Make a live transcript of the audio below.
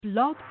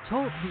Blog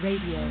Talk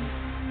Radio.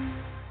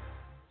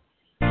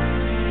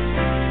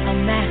 A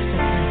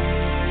masterpiece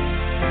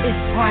is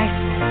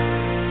priceless,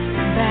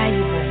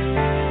 valuable,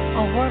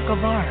 a work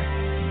of art,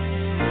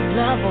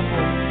 lovable,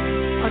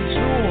 a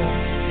jewel,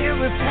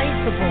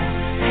 irreplaceable.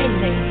 Hey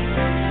lady,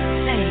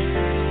 say,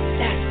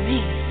 that's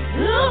me.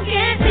 Look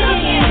at me,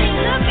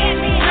 look at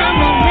me, I'm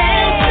a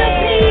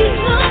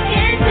masterpiece. Look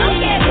at me,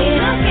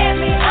 look at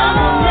me, I'm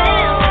a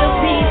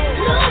masterpiece.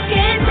 Look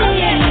at me,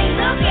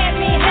 look at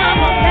me,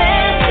 I'm a masterpiece.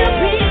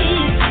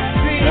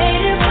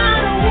 Created by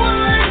the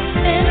one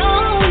and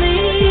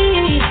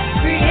only.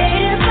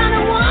 Created by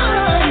the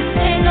one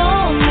and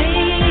only.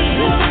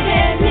 Look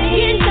at me,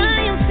 yes, I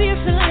am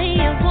fearfully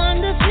and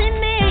wonderfully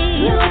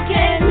made. Look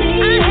at me,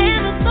 I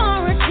have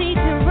authority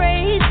to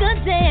raise the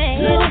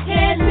dead. Look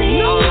at me,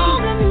 no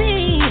longer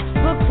me,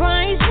 but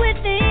Christ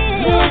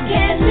within. Look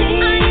at me,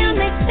 I am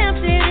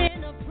accepted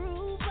and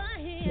approved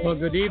by Him. Well,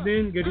 good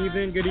evening, good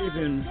evening, good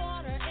evening.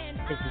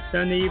 It's a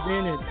Sunday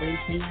evening at 8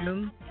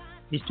 p.m.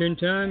 Eastern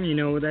Time. You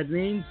know what that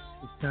means?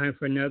 It's time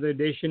for another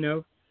edition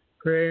of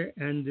Prayer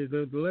and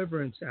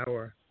Deliverance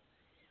Hour.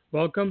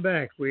 Welcome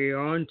back. We are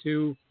on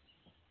to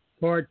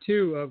part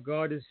 2 of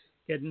God is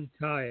Getting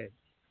Tired.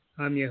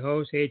 I'm your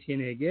host,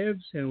 H.N.A.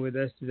 Gibbs, and with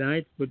us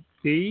tonight would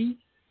be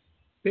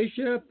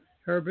Bishop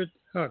Herbert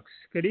Hucks.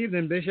 Good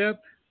evening,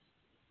 Bishop.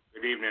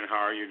 Good evening. How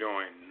are you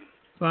doing?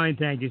 Fine,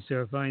 thank you,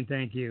 sir. Fine,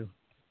 thank you.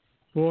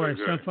 Boy,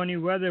 Good. some funny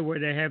weather where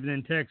they're having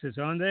in Texas,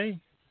 aren't they?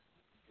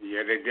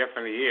 Yeah, there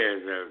definitely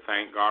is.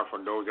 Thank God for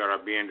those that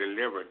are being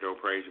delivered, though.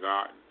 Praise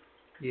God.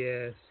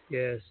 Yes,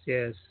 yes,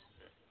 yes.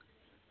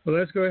 Well,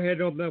 let's go ahead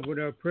and open up with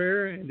our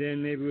prayer, and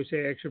then maybe we'll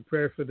say extra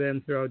prayer for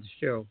them throughout the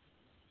show.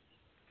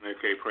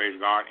 Okay, praise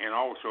God. And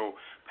also,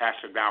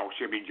 Pastor Dow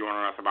should be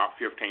joining us about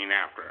 15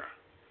 after.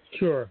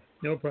 Sure,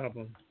 no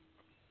problem.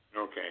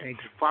 Okay. Thank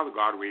you. Father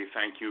God, we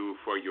thank you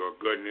for your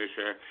goodness.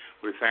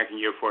 We're thanking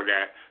you for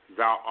that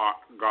thou art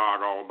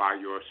God all by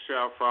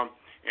yourself.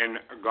 And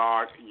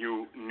God,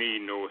 you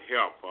need no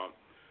help.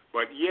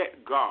 But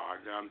yet,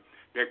 God,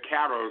 the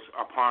cattle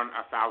upon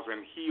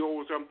 1,000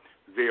 hills,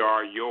 they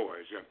are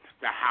yours.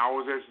 The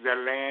houses, the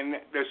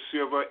land, the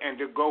silver, and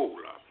the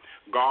gold.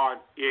 God,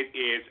 it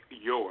is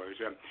yours.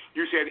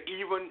 You said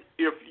even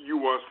if you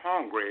was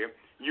hungry,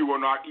 you will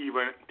not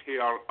even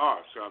tell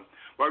us.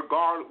 But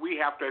God, we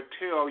have to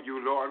tell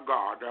you, Lord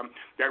God,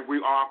 that we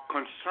are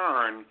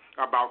concerned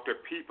about the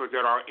people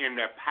that are in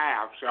the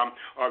paths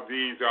of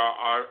these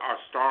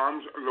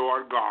storms,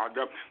 Lord God,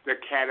 the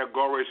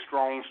category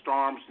strong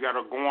storms that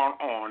are going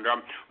on,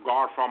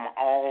 God, from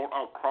all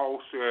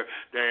across the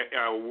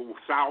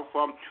south,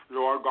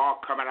 Lord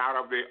God, coming out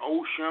of the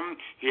ocean,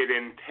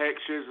 hitting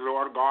Texas,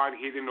 Lord God,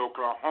 hitting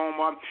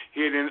Oklahoma,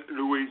 hitting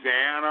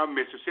Louisiana,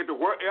 Mississippi,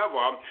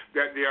 wherever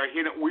that they are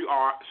hitting, we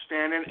are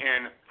standing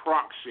in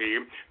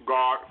proxy,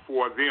 God,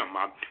 for them,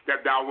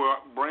 that thou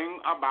will bring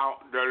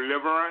about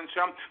deliverance,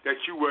 that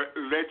you will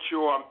let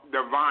your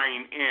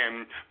divine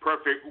and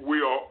perfect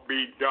will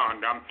be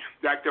done,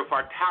 that the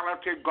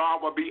fatality,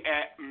 God, will be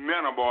at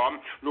minimum,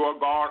 Lord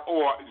God,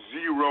 or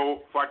zero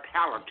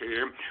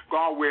fatality.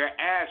 God, we're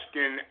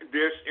asking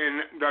this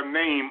in the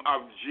name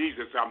of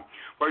Jesus.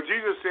 For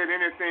Jesus said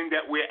anything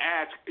that we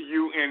ask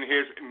you in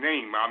his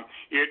name,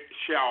 it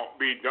shall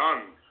be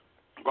done.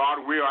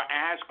 God, we are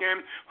asking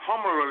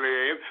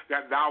humbly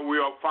that thou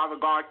will, Father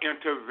God,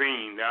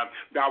 intervene.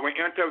 Thou will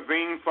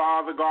intervene,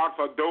 Father God,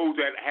 for those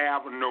that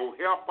have no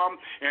help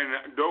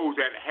and those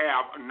that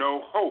have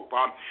no hope.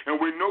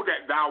 And we know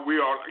that thou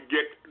will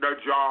get the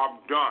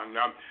job done.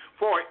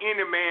 For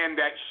any man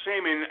that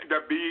seeming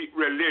to be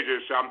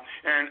religious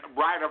and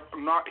brideth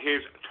not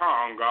his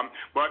tongue,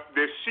 but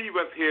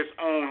deceiveth his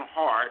own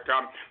heart,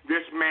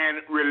 this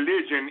man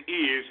religion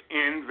is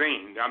in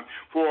vain.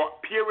 For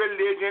pure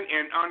religion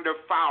and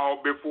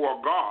undefiled before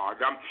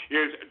God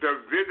is to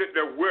visit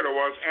the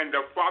widowers and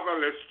the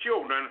fatherless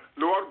children,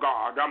 Lord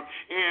God,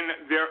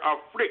 in their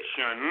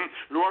affliction,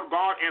 Lord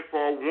God, and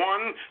for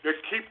one to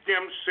keep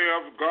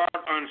themselves, God,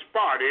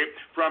 unspotted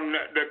from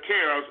the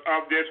cares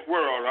of this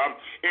world.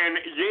 And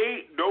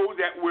yea, those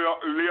that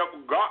will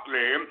live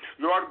godly,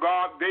 Lord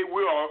God, they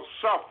will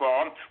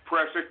suffer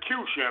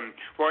persecution.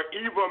 For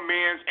evil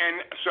men and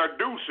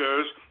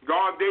seducers,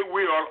 God, they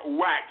will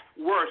wax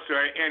worse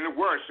and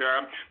worse,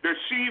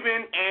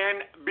 deceiving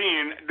and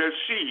being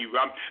deceived.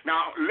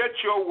 Now, let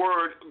your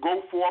word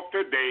go forth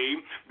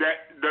today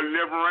that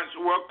deliverance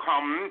will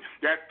come,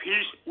 that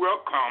peace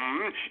will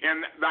come,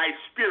 and thy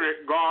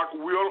spirit, God,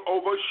 will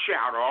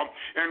overshadow.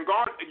 And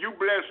God, you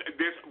bless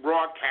this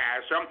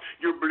broadcast.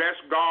 You bless,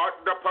 God,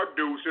 the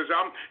producers.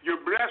 You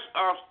bless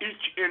us,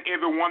 each and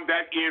every one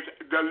that is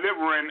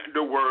delivering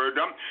the word.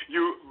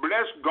 You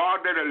bless, God,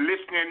 that a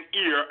listening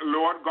ear,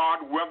 Lord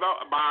God, whether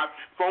by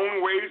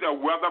phone waves or or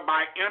whether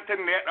by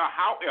internet or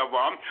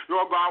however,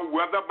 Lord God,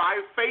 whether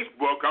by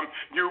Facebook,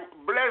 you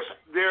bless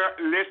their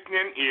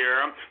listening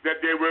ear,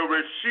 that they will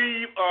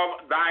receive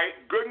of thy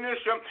goodness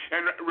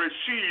and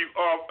receive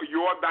of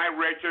your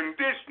direction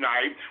this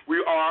night. We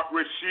are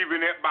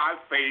receiving it by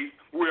faith.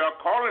 We are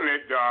calling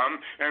it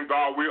done. And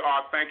God, we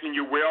are thanking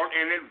you well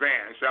in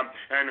advance.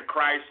 And in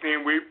Christ's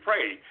name we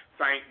pray.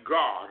 Thank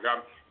God.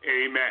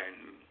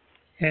 Amen.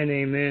 And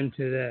amen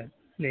to that.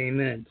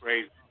 Amen.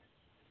 Praise.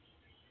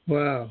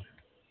 Wow.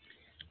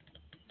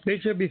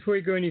 Bishop, before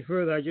we go any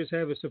further, I just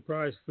have a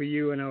surprise for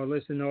you and our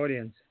listening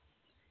audience.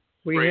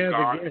 We Praise have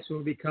God. a guest who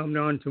will be coming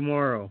on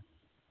tomorrow.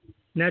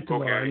 Not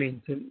tomorrow, Okay. I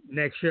mean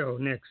next show,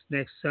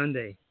 next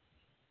Sunday.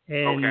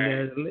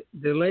 And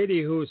the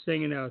lady who is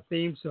singing our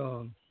theme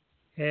song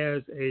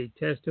has a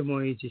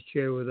testimony to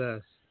share with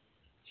us.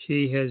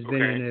 She has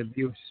been in an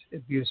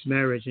abuse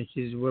marriage, and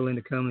she's willing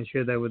to come and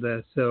share that with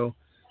us. So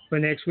for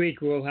next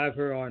week, we'll have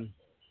her on.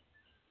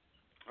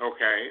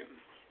 Okay.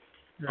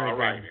 All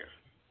right.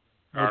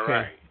 All okay.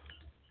 right.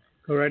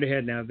 Go right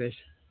ahead now, Bishop.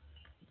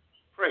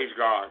 Praise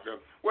God.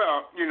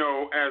 Well, you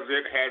know, as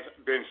it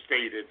has been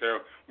stated,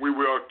 we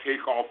will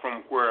take off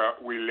from where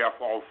we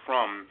left off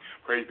from,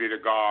 praise be to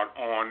God,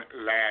 on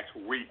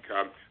last week,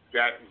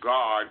 that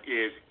God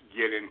is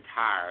getting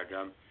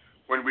tired.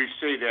 When we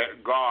say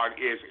that God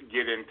is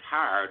getting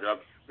tired,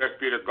 let's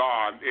be to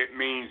God, it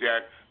means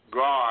that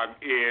God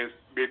is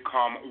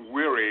become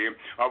weary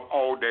of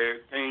all the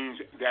things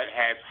that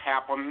has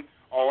happened,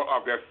 all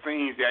of the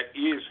things that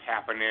is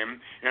happening,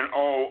 and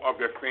all of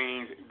the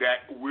things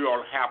that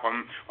will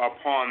happen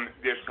upon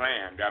this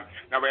land.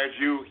 Now, as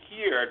you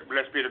hear,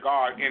 blessed be to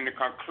God, in the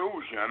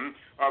conclusion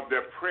of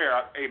the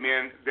prayer,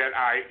 amen, that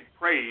I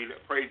prayed,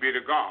 praise be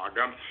to God,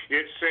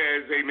 it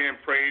says, amen,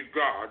 praise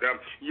God,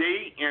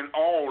 yea, in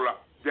all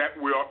that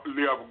will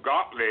live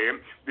godly,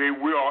 they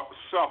will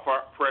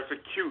suffer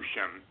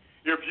persecution.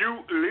 If you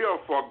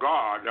live for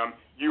God,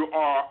 you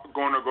are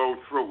going to go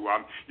through.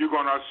 You're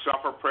going to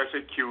suffer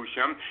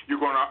persecution. You're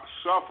going to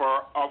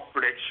suffer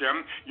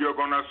affliction. You're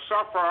going to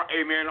suffer,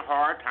 amen,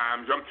 hard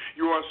times.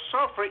 You will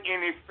suffer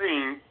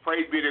anything,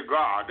 praise be to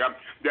God,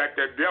 that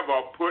the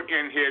devil put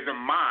in his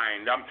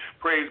mind,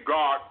 praise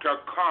God, to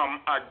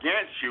come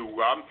against you.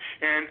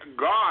 And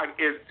God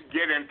is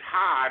getting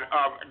tired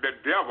of the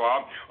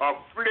devil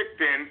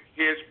afflicting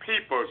his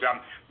peoples.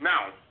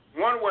 Now,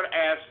 one would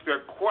ask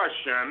the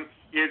question,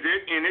 is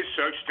it any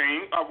such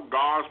thing of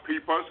God's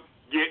people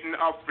getting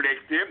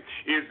afflicted?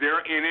 Is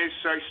there any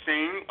such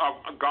thing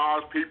of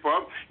God's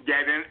people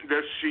getting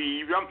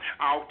deceived?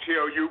 I'll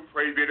tell you,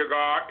 praise be to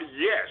God,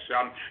 yes.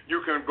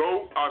 You can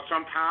go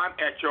sometime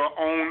at your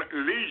own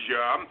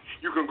leisure.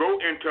 You can go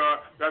into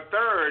the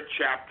 3rd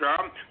chapter,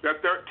 the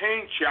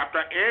 13th chapter,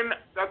 and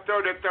the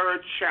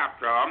 33rd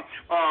chapter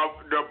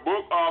of the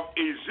book of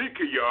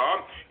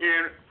Ezekiel,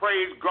 and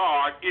praise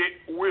God,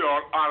 it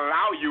will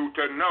allow you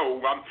to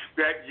know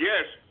that,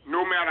 yes,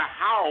 no matter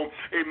how,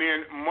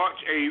 amen, much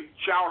a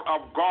child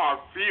of God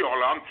feel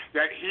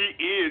that he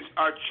is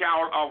a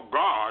child of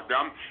God,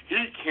 he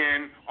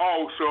can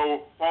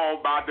also fall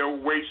by the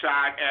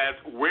wayside as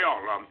well.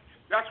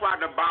 That's why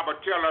the Bible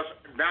tells us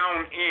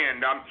down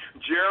in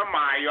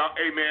Jeremiah,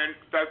 amen,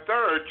 the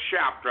 3rd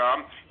chapter,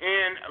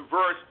 and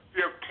verse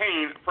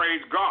 15,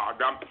 praise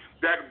God,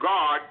 that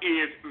God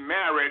is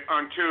married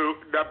unto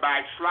the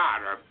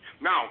backslider.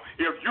 Now,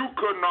 if you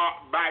could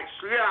not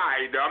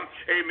backslide,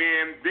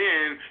 amen,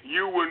 then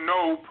you would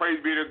know,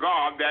 praise be to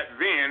God, that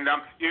then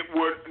it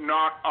would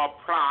not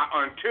apply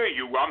unto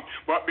you.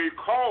 But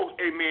because,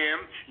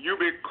 amen,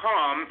 you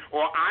become,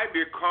 or I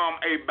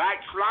become a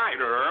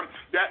backslider,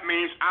 that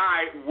means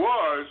I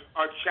was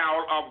a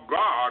child of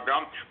God.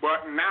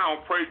 But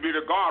now, praise be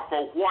to God,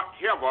 for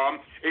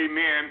whatever,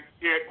 amen,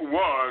 it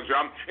was,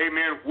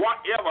 amen,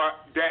 whatever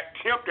that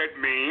tempted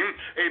me,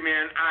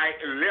 amen, I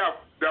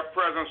left the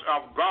presence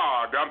of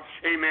God,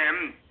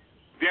 amen.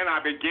 Then I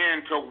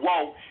began to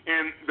walk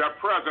in the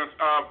presence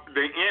of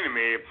the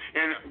enemy.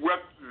 And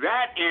with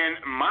that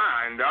in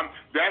mind,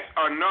 that's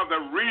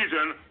another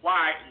reason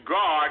why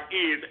God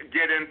is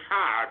getting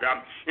tired.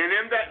 And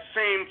in that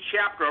same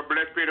chapter,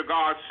 blessed be to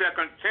God, 2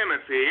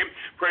 Timothy,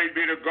 praise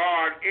be to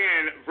God,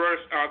 in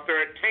verse 13,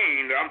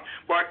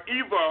 but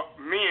evil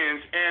men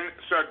and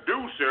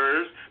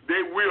seducers,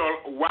 they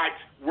will wax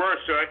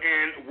worse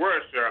and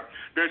worse,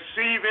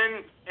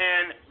 deceiving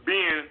and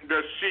being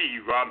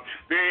deceived.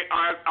 They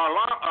are, a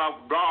lot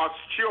of God's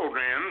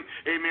children,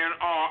 amen,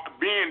 are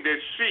being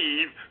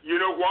deceived. You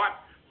know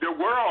what? The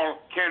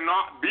world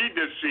cannot be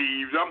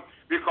deceived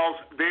because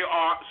they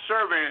are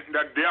serving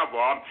the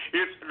devil.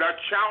 It's the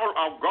child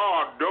of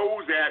God,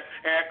 those that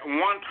at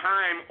one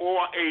time or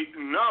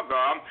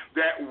another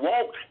that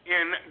walked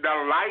in the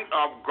light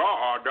of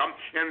God,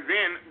 and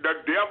then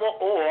the devil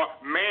or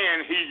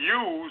man he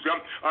used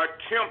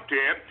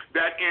attempted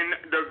that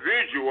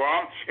individual,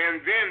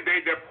 and then they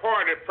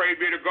departed, praise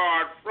be to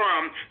God,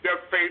 from the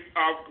faith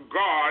of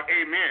God.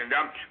 Amen.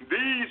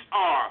 These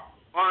are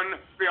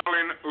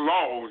unfailing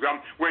laws.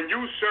 When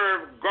you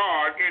serve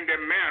God in the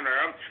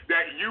manner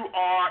that you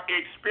are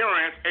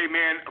experienced,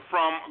 amen,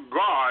 from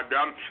God,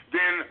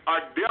 then a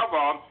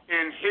devil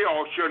in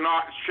hell should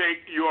not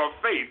shake your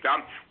faith.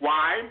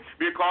 Why?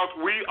 Because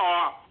we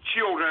are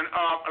children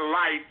of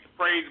light,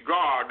 praise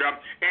God,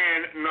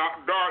 and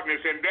not darkness.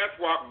 And that's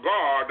what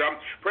God,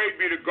 praise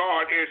be to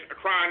God, is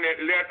trying to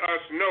let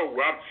us know.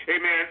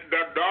 Amen.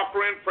 The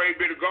doctrine, praise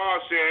be to God,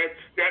 says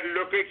that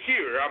look at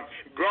here.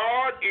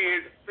 God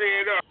is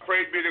fed up,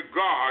 praise be to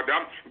God.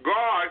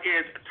 God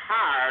is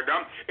tired,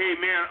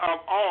 amen,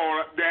 of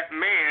all that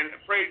man,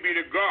 praise be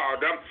to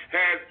God,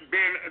 has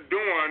been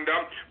doing,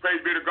 praise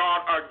be to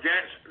God,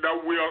 against the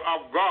will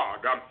of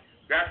God.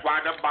 That's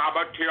why the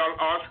Bible tells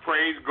us,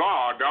 praise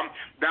God,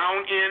 down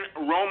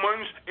in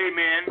Romans,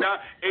 amen,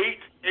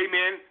 8,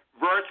 amen,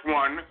 verse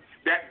 1,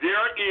 that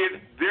there is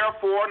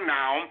therefore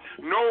now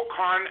no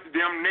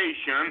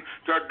condemnation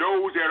to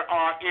those that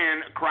are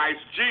in Christ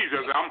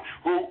Jesus,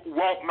 who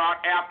walk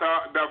not after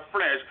the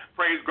flesh,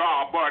 praise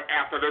God, but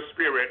after the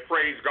Spirit,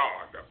 praise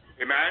God.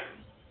 Amen?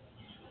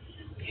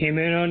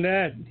 Amen on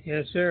that.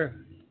 Yes, sir.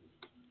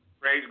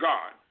 Praise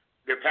God.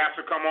 Did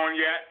Pastor come on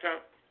yet?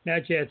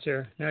 Not yet,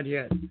 sir. Not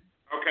yet.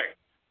 Okay.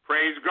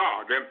 Praise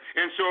God.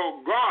 And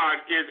so God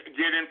is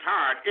getting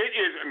tired. It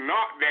is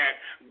not that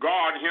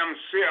God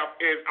himself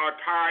is a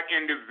tired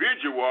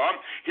individual.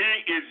 He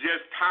is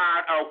just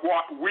tired of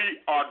what we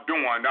are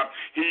doing.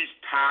 He's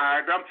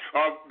tired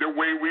of the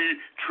way we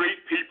treat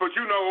people.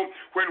 You know,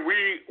 when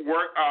we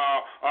work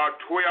a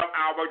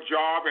 12-hour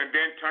job and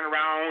then turn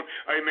around,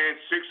 amen,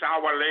 6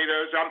 hours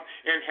later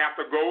and have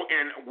to go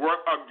and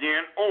work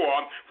again,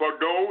 or for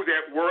those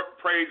that work,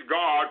 praise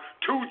God,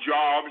 2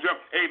 jobs,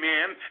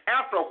 amen,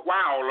 after a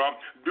while,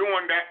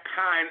 doing that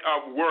kind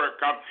of work,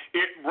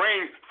 it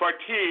brings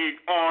fatigue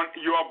on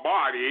your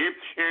body,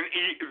 and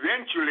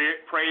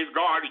eventually, praise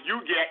God, you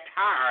get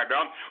tired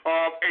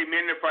of,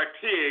 amen, the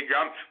fatigue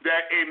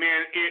that, amen,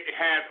 it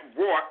has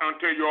brought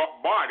unto your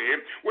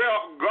body.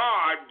 Well,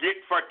 God get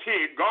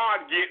fatigued,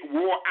 God get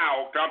wore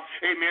out,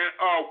 amen,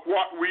 of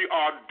what we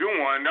are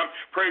doing,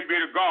 praise be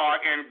to God,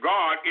 and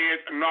God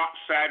is not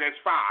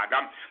satisfied.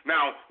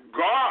 Now,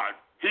 God,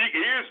 he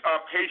is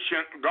a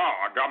patient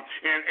God,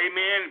 and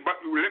amen, but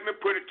let me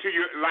put it to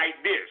you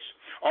like this.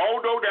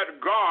 Although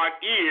that God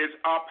is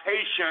a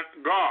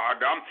patient God,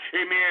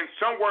 amen,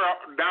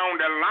 somewhere down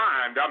the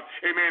line,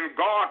 amen,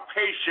 God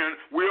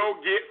patient will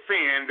get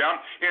thinned,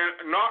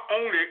 and not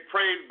only,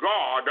 praise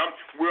God,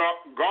 will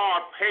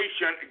God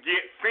patient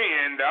get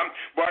thinned,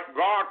 but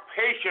God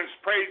patience,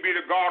 praise be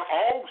to God,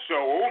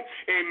 also,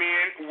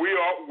 amen,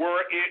 will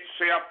wear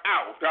itself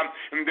out.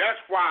 And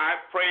that's why,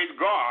 praise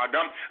God,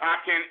 I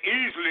can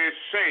easily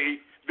say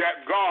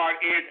that God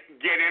is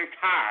getting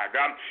tired.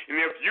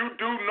 And if you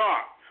do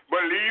not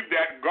believe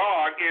that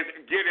God is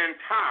getting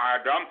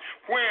tired,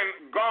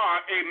 when God,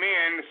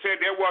 amen,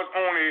 said there was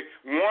only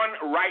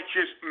one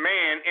righteous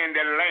man in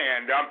the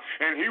land,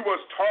 and he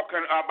was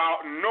talking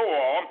about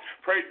Noah,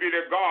 praise be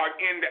to God,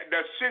 in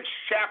the 6th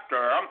chapter,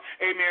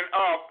 amen,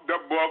 of the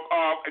book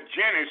of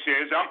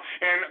Genesis,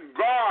 and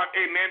God,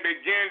 amen,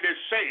 began to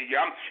say,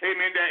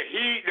 amen, that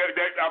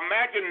the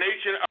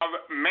imagination of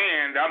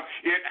man,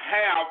 it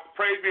have,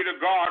 praise be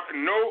to God,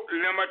 no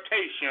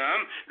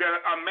limitation. The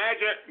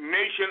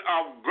imagination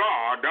of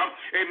God,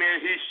 amen,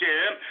 he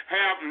said,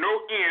 have no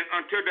end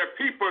until the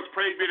people's,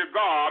 praise be to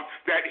God,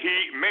 that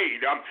he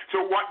made.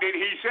 So what did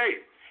he say?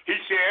 He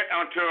said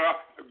unto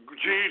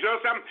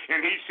Jesus,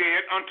 and he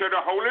said unto the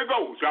Holy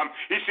Ghost,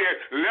 he said,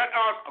 let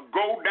us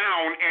go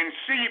down and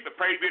see,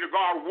 praise be to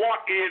God,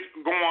 what is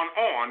going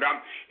on.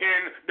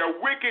 And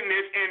the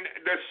wickedness in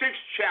the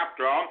 6th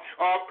chapter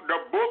of the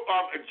book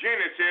of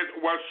Genesis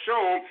was so,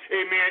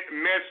 amen,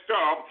 messed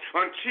up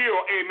until,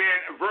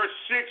 amen, verse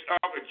 6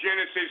 of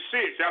Genesis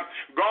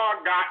 6,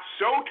 God got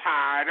so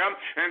tired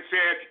and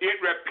said it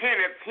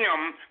repented him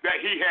that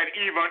he had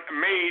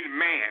even made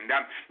man.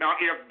 Now,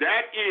 if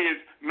that is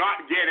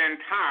not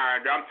getting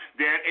tired,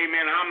 then,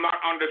 amen, I'm not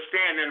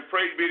understanding,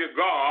 praise be to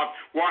God,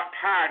 what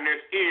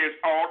tiredness is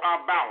all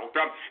about.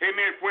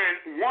 Amen,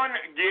 when one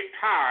get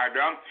tired,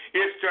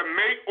 it's to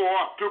make or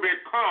to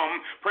become,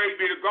 praise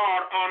be to God,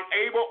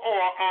 unable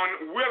or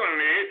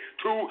unwillingly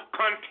to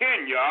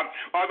continue.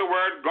 In other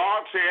words,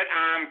 God said,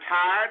 I'm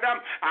tired.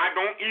 I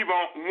don't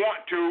even want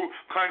to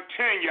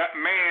continue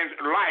man's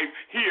life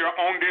here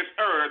on this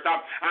earth.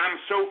 I'm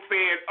so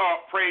fed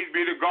up, praise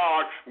be to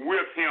God,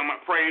 with him,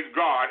 praise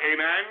God.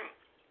 Amen.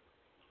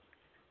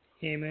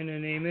 Amen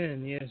and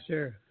amen. Yes,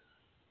 sir.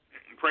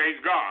 Praise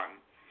God.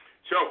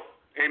 So,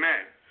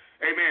 amen.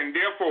 Amen.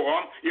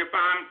 Therefore, if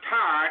I'm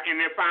tired and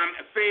if I'm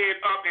fed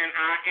up and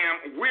I am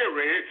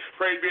weary,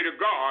 praise be to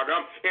God.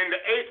 In the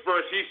 8th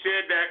verse, he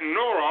said that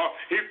Noah,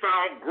 he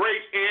found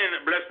grace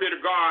in, blessed be to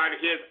God,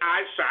 his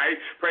eyesight,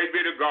 praise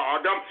be to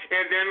God.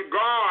 And then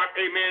God,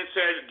 amen,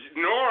 said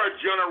Noah's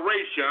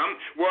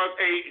generation was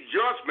a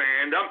just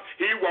man.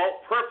 He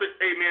walked perfect,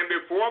 amen,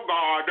 before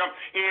God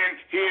in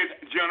his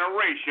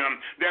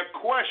generation. The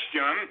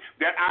question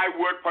that I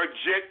would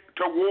project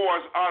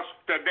towards us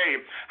today,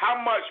 how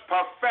much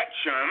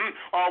perfection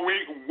are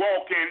we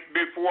walking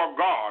before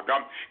God?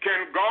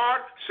 Can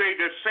God say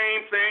the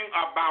same thing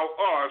about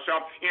us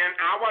in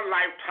our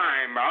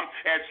lifetime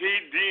as he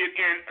did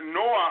in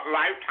Noah's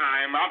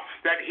lifetime,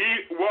 that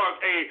he was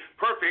a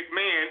perfect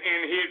man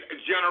in his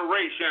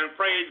generation?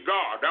 Praise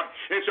God.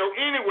 And so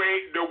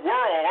anyway, the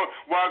world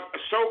was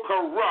so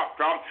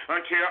corrupt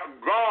until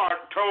God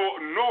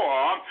told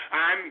Noah,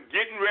 I'm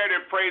getting ready,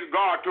 praise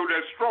God, to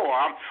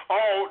destroy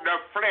all the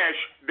flesh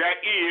that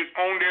is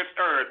on this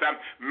earth,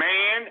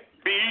 man,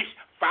 beast,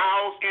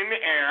 fowls in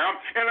the air.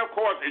 And of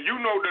course, you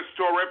know the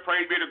story,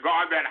 praise be to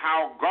God, that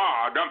how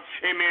God,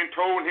 amen,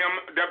 told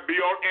him to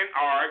build an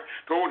ark,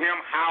 told him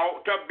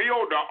how to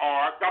build the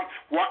ark,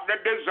 what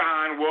the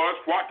design was,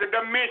 what the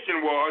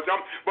dimension was.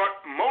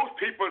 But most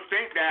people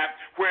think that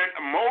when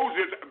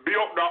Moses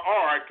built the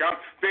ark,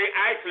 they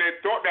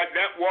actually thought that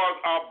that was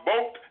a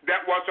boat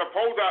that was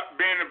supposed to have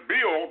been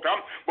built,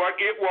 but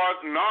it was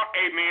not,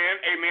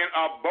 amen,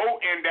 a boat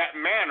in that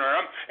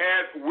manner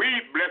as we,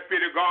 blessed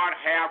be to God,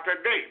 have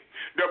today.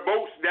 The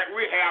boats that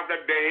we have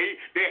today,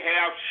 they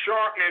have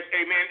sharpness,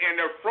 amen, in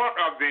the front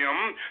of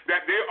them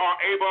that they are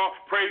able,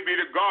 praise be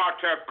to God,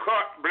 to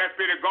cut, blessed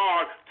be to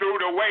God, through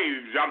the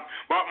waves.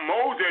 But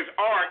Moses'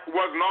 ark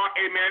was not,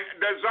 amen,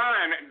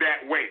 designed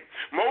that way.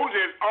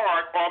 Moses'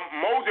 ark, or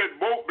Moses'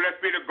 boat, blessed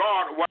be to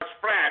God, was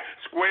flat,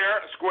 square,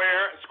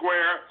 square,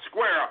 square,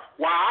 square.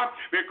 Why?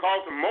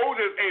 Because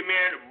Moses,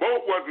 amen,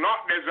 boat was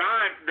not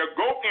designed to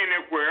go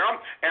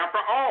anywhere.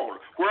 After all,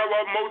 where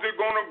was Moses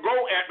going to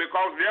go at?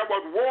 Because there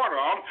was water,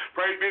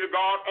 praise be to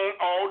God, on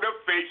all the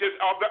faces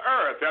of the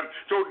earth.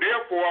 So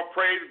therefore,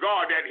 praise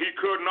God, that he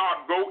could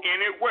not go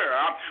anywhere.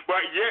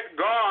 But yet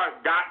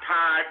God got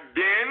tired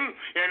then,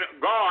 and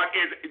God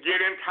is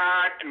getting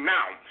tired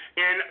now.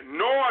 In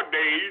Noah's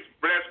days,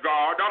 bless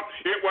God,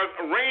 it was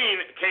rain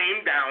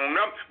came down,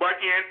 but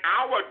in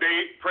our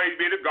day, praise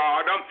be to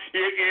God, it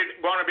is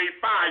going to be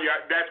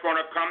fire that's going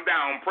to come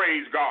down.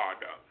 Praise God.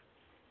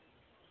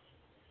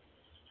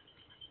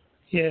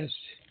 Yes.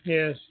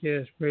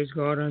 Praise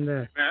God on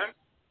that. Amen.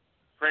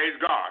 Praise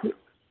God.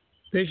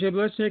 Bishop,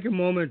 let's take a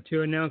moment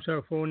to announce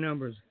our phone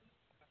numbers.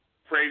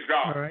 Praise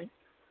God. All right?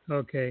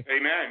 Okay.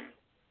 Amen.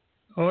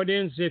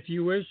 Audience, if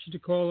you wish to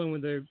call in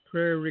with a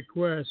prayer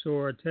request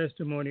or a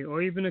testimony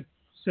or even a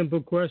simple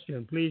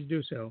question, please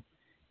do so.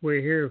 We're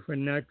here for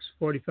the next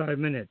 45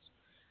 minutes.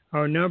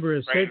 Our number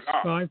is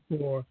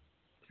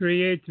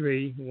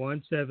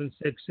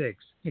 654-383-1766.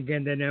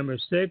 Again, the number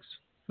is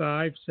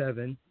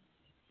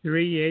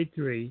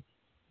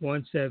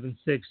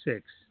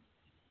 657-383-1766.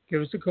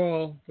 Give us a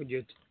call with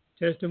your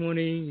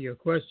testimony, your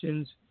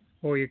questions,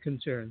 or your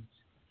concerns.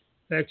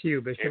 Back to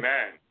you, Bishop.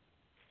 Amen.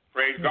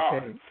 Praise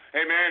God. Amen.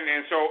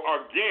 And so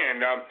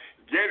again,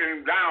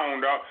 getting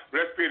down,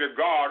 let's be to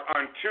God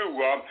unto,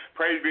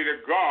 praise be to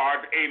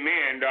God,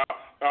 amen,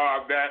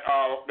 that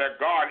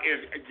God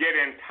is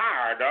getting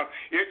tired.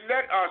 It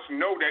let us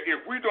know that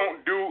if we don't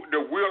do the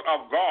will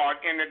of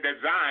God in the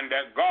design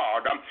that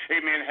God,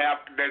 amen, have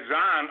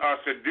designed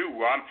us to do,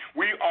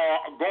 we are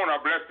going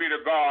to, blessed be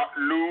to God,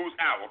 lose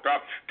out.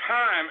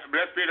 Time,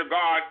 blessed be to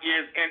God,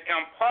 is an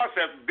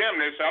impulsive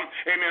dimness,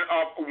 amen,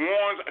 of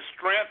one's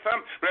strength,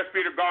 blessed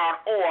be to God,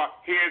 or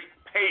his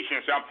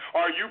patience.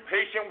 Are you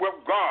patient with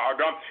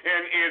God?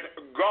 And is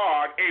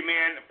God,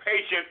 amen,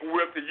 patient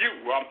with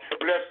you?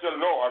 Bless the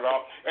Lord.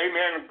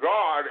 Amen.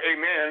 God,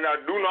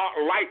 amen, do not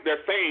like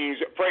the things,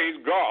 praise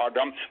God,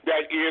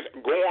 that is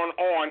going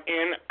on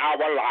in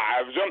our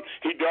lives.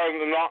 He does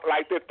not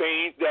like the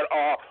things that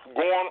are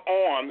going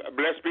on,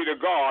 blessed be to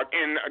God,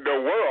 in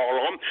the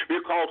world,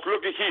 because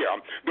look at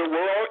here, the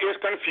world is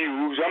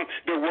confused.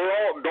 The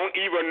world don't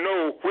even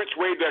know which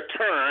way to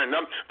turn,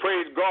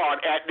 praise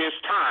God, at this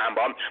time.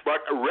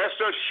 But rest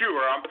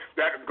assured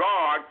that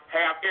God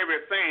has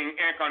everything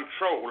in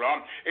control.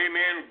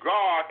 Amen.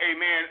 God,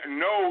 amen,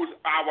 knows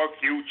our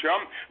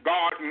future.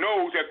 God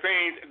knows the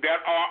things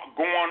that are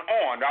going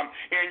on.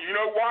 And you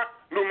know what?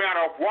 No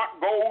matter what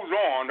goes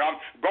on,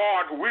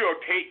 God will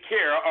take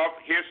care of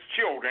his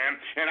children.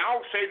 And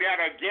I'll say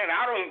that again.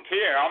 I don't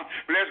care,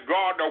 bless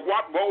God,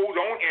 what goes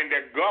on in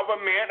the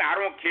government.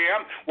 I don't care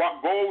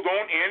what goes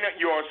on in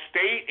your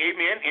state,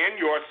 amen,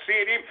 in your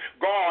city.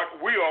 God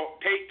will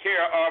take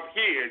care of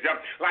his.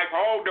 Like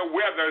all the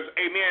weathers,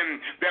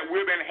 amen, that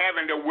we've been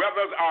having, the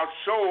weathers are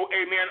so,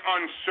 amen,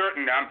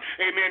 uncertain.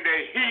 Amen, the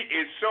heat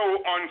is so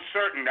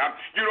uncertain.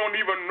 You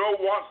don't even know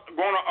what's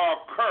going to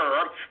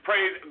occur.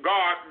 Praise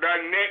God,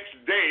 the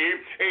next day,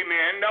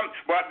 amen.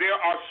 But there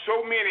are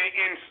so many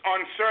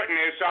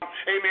uncertainties,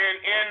 amen,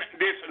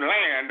 in this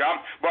land.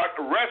 But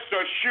rest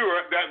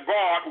assured that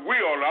God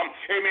will,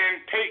 amen,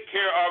 take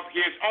care of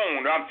his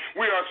own.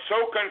 We are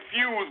so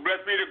confused,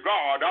 blessed be to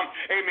God,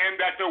 amen,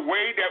 that the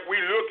way that we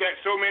look at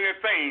so many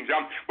things.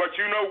 But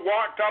you know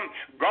what?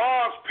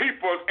 God's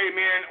people,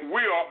 amen,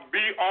 will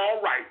be all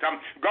right.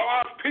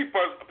 God's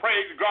people,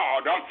 praise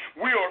God,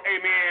 will,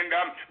 amen,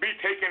 be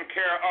taken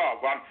care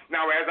of.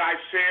 Now, as I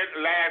said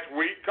last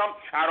week, week.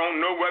 I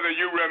don't know whether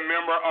you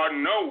remember or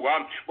know,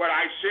 but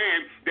I said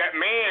that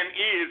man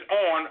is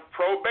on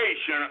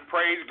probation.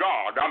 Praise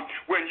God.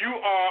 When you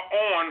are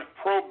on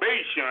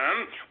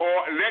probation, or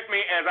let me,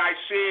 as I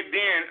said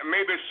then,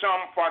 maybe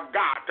some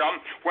forgot,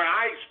 when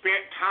I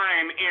spent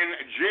time in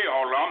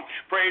jail,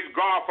 praise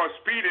God, for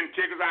speeding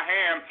tickets. I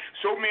have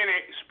so many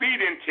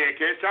speeding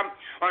tickets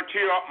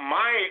until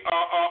my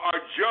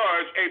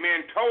judge, amen,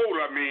 told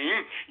me,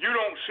 you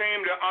don't seem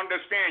to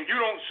understand. You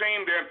don't seem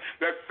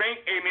to think,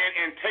 amen,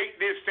 and take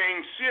this thing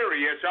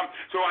serious.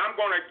 So I'm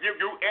going to give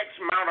you X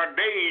amount of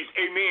days,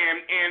 amen,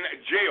 in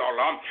jail.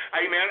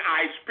 Amen.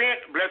 I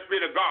spent, blessed be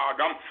to God,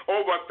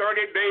 over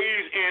 30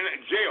 days in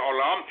jail.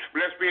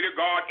 Blessed be to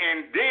God.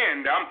 And then,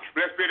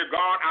 blessed be to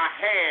God, I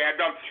had,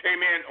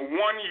 amen,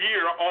 1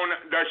 year on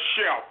the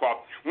shelf.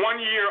 1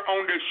 year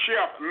on the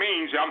shelf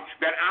means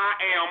that I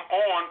am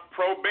on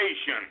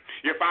probation.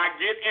 If I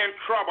get in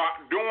trouble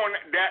during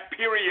that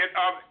period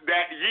of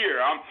that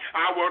year,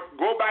 I would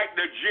go back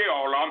to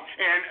jail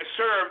and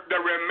serve the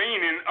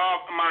remaining of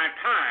my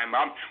time.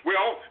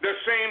 Well, the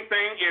same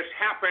thing is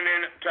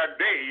happening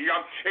today.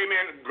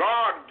 Amen.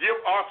 God give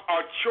us a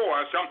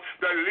choice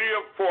to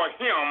live for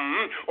him,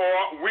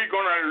 or we're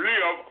going to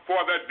live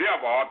for the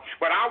devil.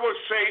 But I will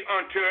say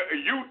unto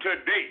you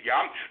today,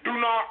 do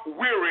not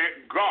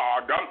weary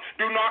God.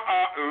 Do not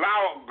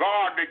allow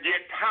God to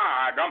get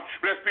tired.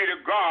 Blessed be to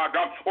God.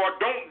 Or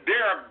don't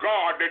dare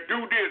God to do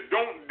this.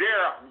 Don't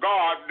dare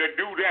God to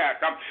do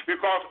that,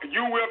 because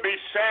you will be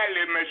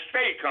sadly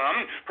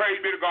mistaken. Praise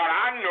be to God.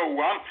 I know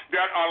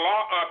that a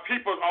lot of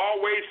people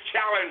always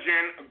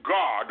challenging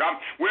God.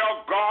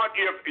 Well, God,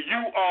 if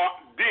you are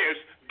this,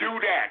 do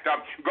that.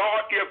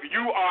 God, if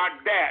you are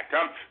that,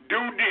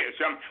 do this.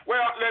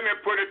 Well, let me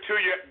put it to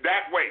you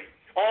that way.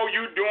 All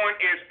you doing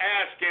is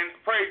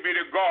asking, praise be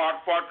to God,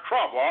 for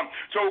trouble.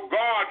 So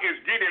God is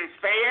getting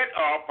fed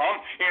up,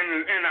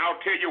 and I'll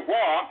tell you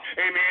why.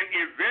 Amen.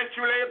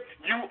 Eventually,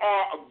 you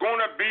are going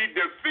to be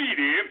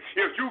defeated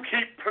if you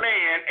keep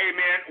playing,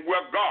 amen,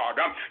 with God.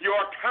 Your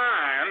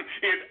time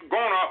is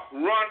going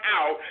to run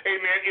out,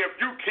 amen, if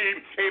you keep,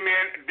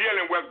 amen,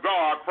 dealing with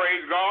God.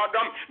 Praise God.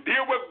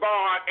 Deal with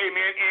God,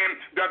 amen, in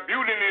the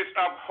beautiness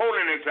of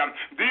holiness.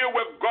 Deal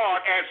with God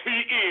as he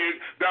is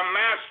the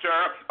master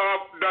of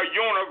the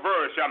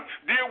universe.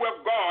 Deal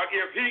with God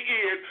if he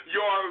is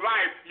your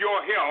life,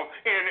 your health,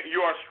 and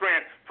your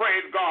strength.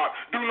 Praise God.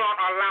 Do not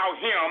allow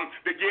him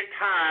to get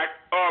tired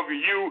of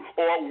you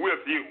or with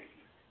you.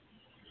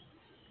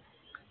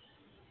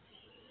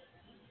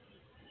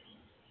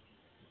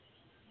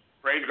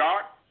 Praise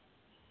God.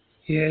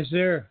 Yes,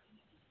 sir.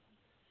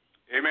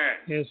 Amen.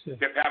 Yes, sir.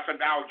 Did Pastor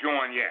Dow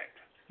join yet?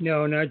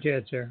 No, not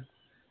yet, sir.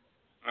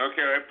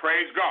 Okay,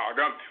 praise God.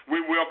 We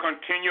will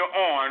continue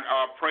on,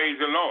 praise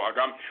the Lord.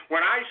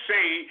 When I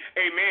say,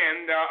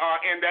 amen,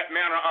 in that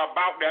manner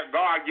about that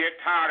God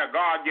get tired or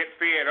God get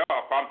fed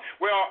up,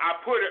 well, I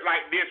put it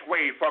like this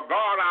way: for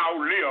God I'll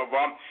live,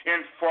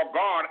 and for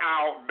God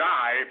I'll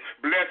die.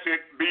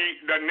 Blessed be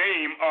the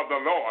name of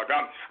the Lord.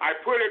 I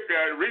put it,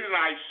 the reason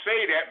I say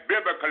that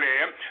biblically,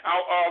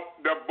 out of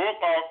the book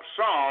of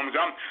Psalms,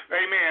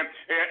 amen.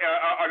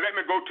 Let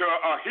me go to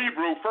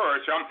Hebrew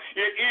first.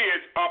 It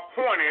is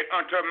appointed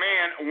unto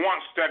man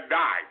wants to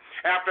die.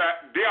 After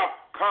death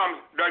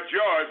comes the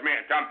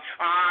judgment.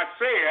 I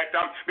say it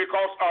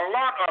because a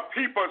lot of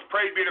people,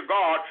 praise be to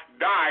God,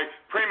 die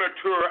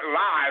premature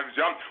lives.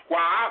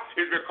 Why?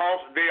 It's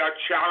because they are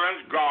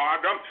challenged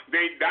God.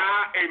 They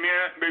die,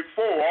 amen,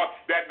 before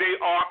that they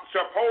are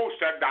supposed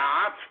to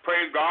die.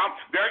 Praise God.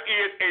 There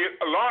is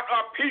a lot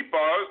of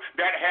people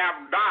that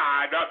have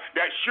died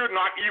that should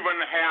not even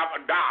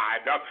have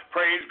died.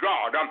 Praise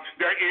God.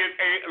 There is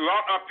a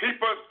lot of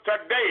people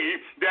today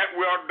that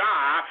will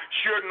die,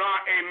 should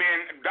not,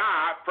 amen,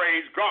 die.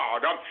 Praise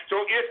God. So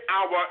it's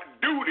our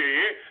duty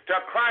to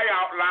cry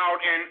out loud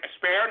and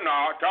spare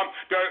not,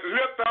 to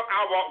lift up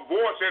our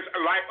voices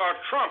like a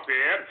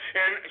trumpet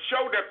and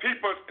show the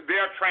people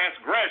their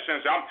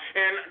transgressions,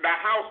 in the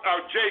house of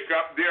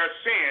Jacob their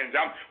sins.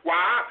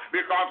 Why?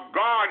 Because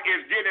God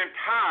is getting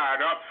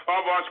tired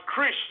of us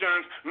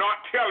Christians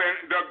not telling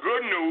the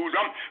good news.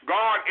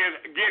 God is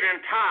getting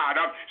tired.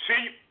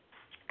 See,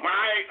 when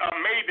I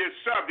made this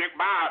subject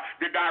by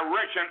the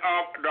direction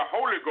of the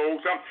Holy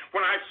Ghost,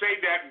 when I say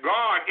that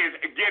God is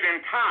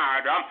getting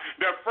tired,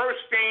 the first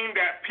thing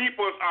that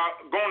people are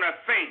going to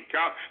think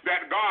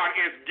that God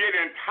is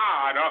getting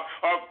tired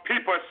of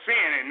people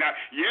sinning.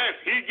 Yes,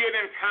 he's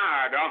getting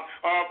tired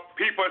of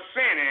people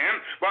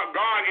sinning, but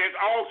God is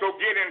also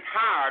getting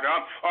tired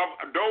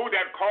of those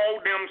that call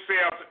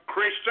themselves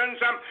Christians,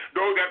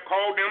 those that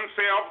call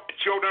themselves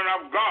children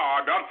of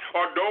God,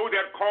 or those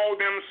that call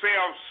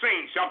themselves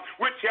saints,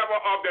 whichever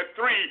whichever of the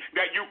three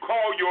that you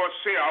call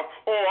yourself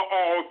or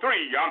all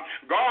three.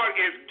 God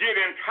is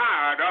getting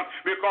tired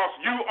because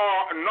you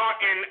are not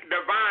in the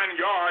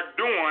vineyard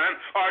doing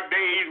a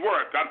day's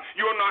work.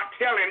 You're not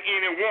telling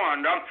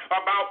anyone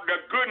about the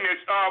goodness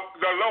of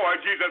the Lord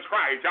Jesus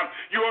Christ.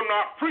 You're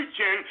not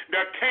preaching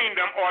the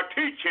kingdom or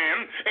teaching,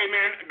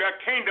 amen, the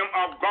kingdom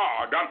of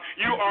God.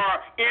 You are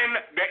in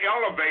the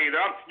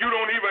elevator. You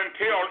don't even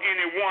tell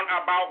anyone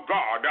about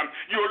God.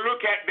 You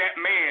look at that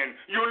man,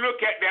 you look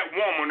at that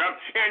woman,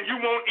 and you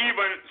won't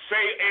even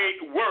say a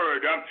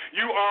word.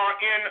 You are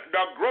in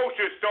the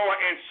grocery store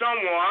and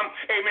someone,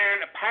 amen,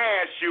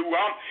 pass you,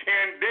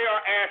 and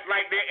they'll ask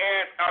like they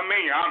ask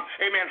me,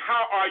 amen,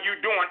 how are you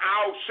doing?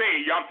 I'll say,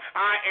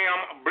 I am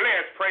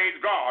blessed, praise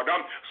God.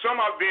 Some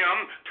of them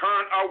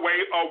turn away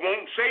or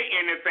won't say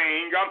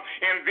anything,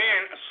 and then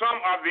some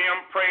of them,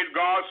 praise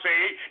God,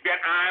 say that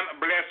I'm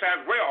blessed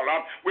as well.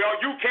 Well,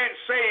 you can't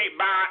say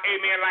by,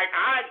 amen, like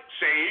I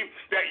say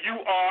that you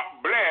are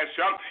blessed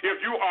if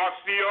you are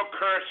still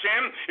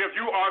cursing, if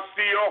you are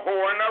still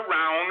whoring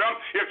around,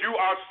 if you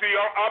are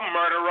still a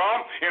murderer.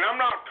 And I'm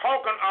not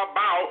talking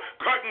about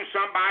cutting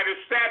somebody,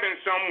 stabbing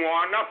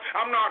someone.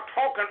 I'm not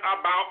talking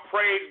about,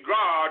 praise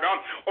God,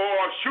 or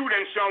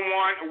shooting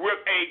someone with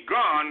a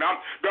gun.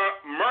 The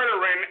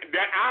murdering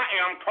that I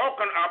am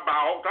talking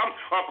about,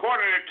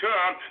 according to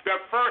the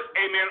first,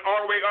 amen,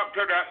 all the way up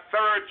to the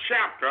 3rd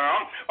chapter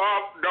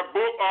of the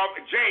book of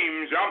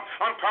James,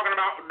 I'm talking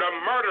about the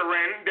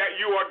murdering that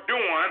you are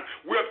doing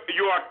with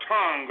your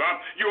tongue.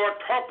 You are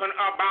talking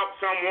about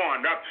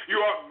someone. You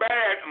are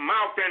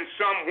bad-mouthing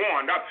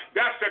someone.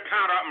 That's the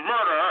kind of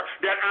murder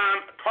that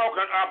I'm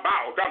talking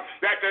about.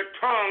 That the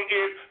tongue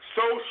is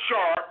so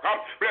sharp,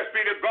 blessed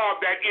be the God,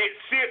 that it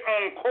sit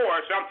on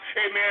course,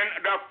 amen,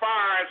 the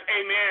fires,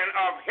 amen,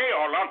 of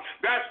hell.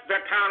 That's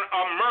the kind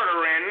of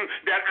murdering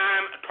that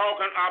I'm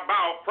talking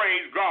about,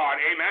 praise God,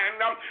 amen.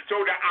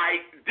 So the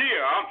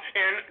idea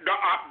and the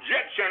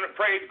objection,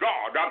 praise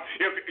God,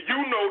 if you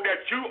know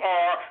that you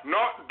are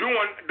not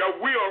doing the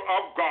will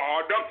of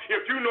God,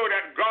 if you know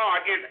that God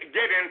is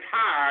getting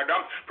tired,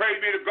 praise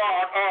be to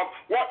God, of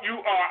what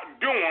you are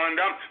doing,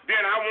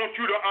 then I want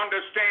you to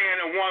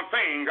understand one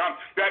thing,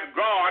 that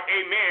God,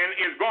 amen,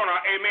 is going to,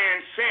 amen,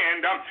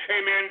 send,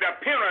 amen, the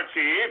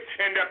penalty,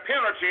 and the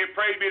penalty,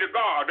 praise be to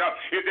God,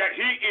 is that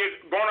he is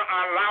going to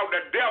allow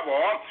the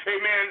devil,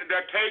 amen,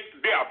 to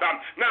take death.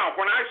 Now,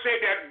 when I say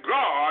that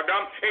God,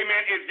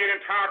 amen, is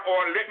getting tired,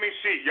 or let me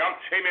see,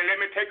 amen, let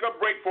me take a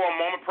break for a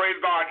moment, praise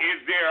God.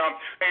 Is there,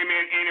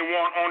 amen,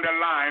 anyone on the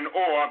line,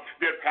 or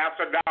did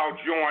Pastor Dow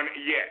join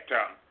yet?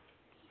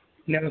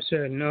 No,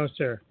 sir. No,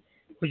 sir.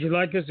 Would you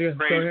like us to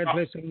praise go ahead and God.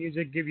 play some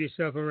music, give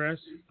yourself a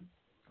rest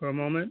for a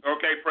moment?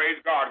 Okay,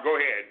 praise God. Go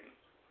ahead.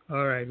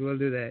 All right, we'll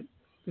do that.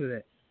 Do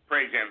that.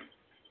 Praise him.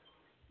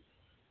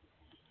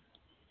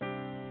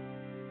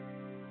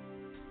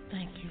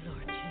 Thank you,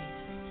 Lord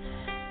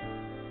Jesus.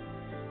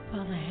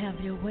 Father, have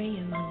your way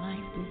in my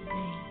life this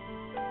day.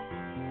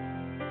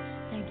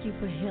 Thank you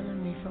for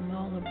healing me from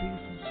all abuse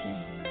and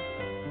shame.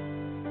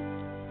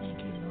 Thank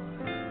you, Lord.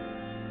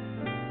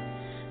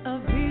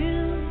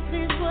 Abuse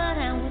is what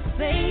I was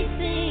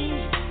facing.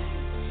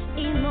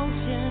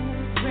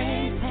 Emotions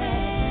ran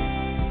past.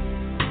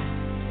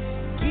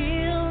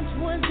 Guilt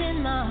was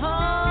in my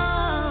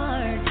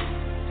heart.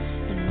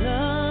 And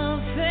love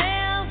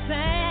fell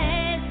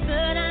fast.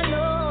 But I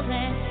know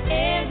that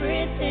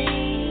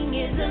everything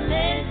is a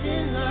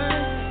lesson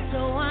learned.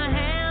 So I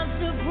have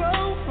to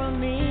grow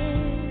from it.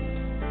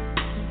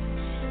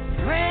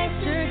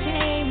 Pressure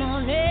came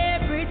on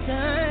every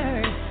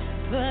turn.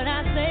 But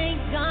I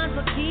thank God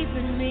for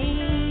keeping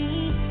me.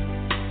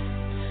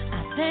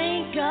 I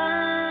thank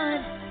God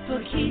for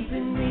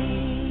keeping me.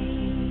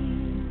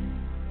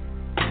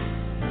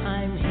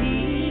 I'm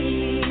healed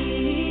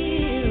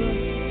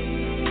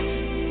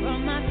from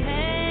my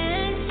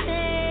past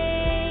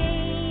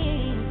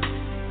shame.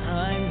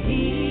 I'm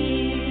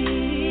healed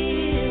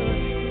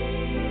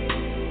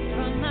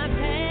from my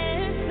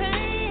past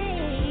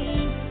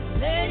pain.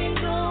 Letting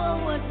go of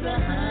what's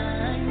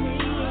behind me.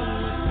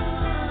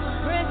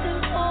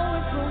 Pressing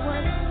forward for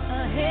what's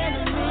ahead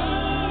of me.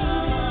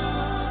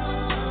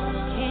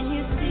 Can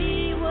you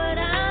see what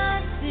I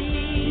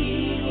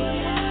see?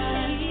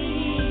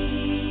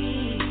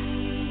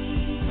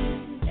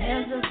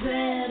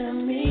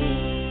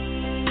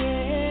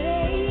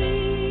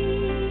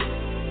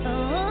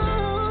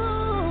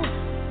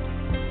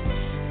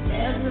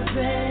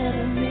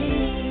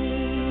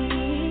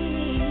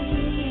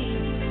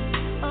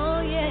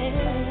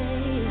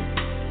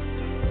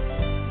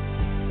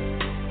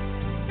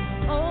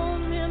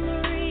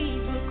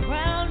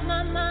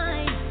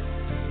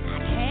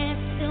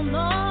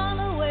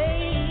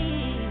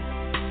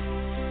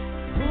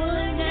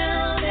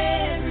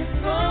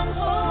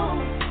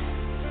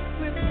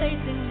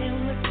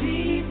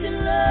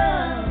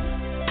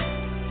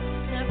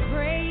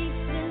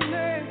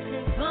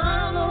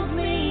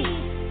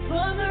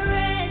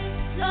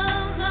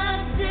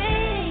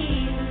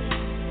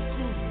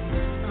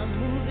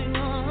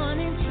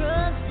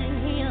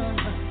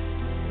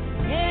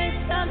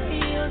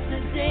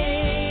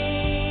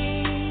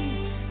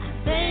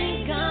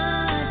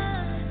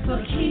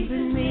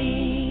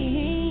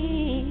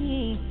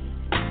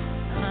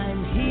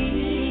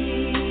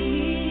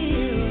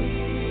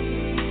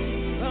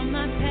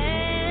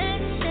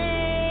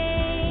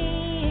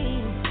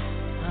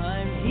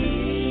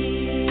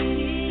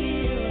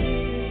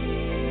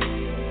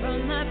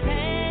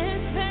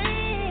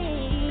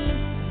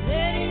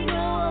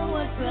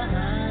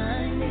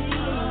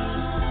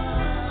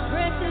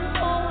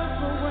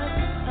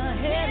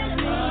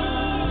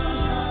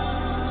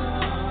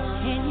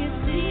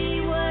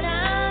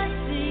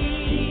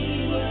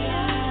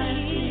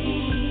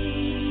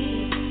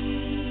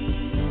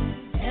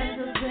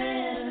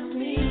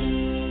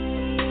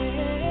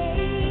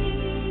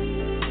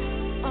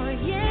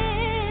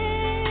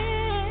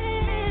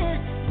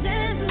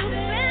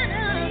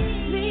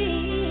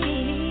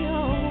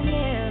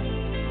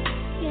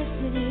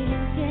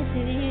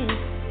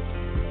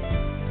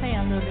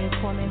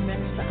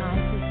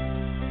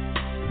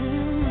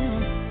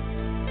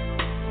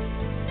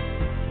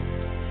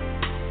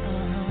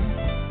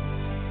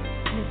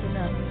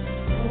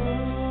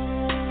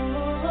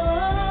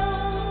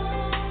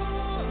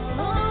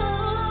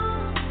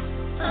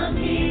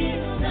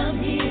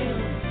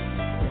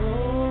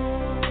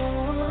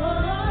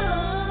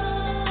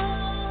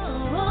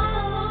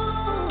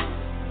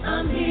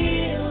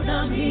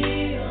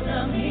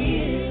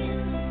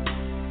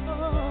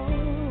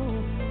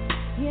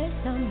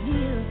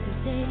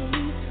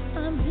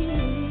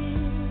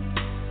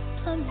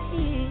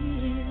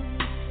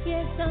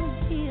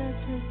 I'm here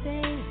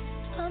today.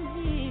 I'm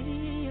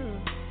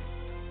here.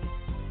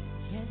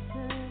 Yes,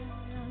 sir,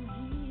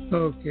 I'm here.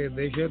 Okay,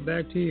 Bishop,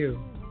 back to you.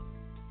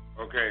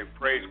 Okay,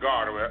 praise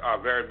God.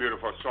 A very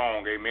beautiful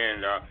song,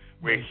 amen.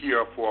 We're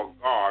here for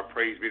God.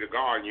 Praise be to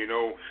God. You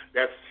know,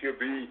 that should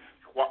be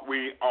what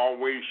we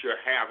always should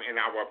have in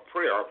our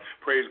prayer.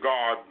 Praise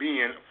God,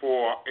 being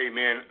for,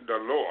 amen, the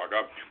Lord.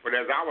 But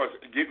as I was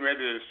getting ready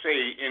to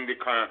say in the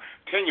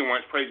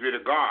continuance, praise be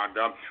to God,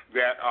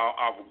 that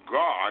of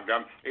God,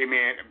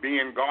 amen,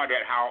 being God,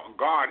 that how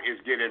God is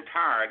getting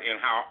tired and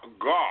how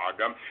God,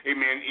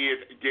 amen,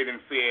 is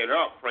getting fed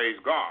up, praise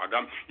God.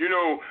 You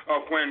know,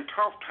 when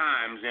tough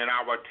times and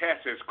our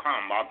tests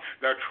come,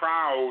 the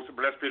trials,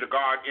 blessed be to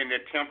God, in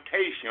the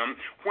temptation,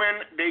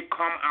 when they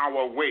come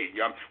our way,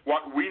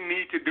 what we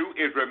need to do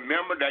is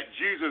remember that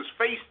Jesus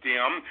faced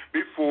them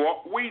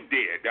before we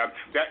did.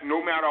 That no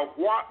matter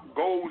what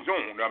goes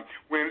on,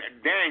 when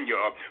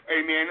Daniel,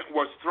 amen,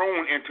 was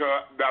thrown into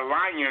the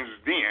lion's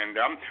den,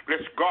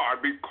 bless God,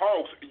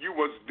 because you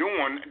was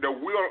doing the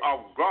will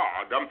of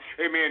God,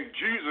 amen,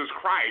 Jesus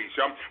Christ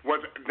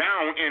was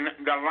down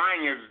in the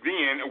lion's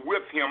den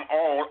with him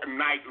all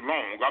night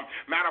long.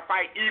 Matter of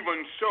fact,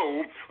 even so,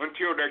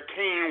 until the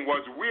king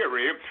was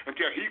weary,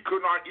 until he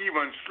could not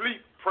even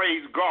sleep,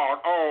 praise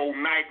God, all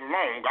night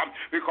long,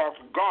 because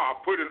God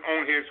put it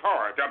on his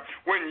heart.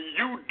 When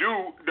you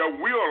do the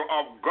will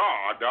of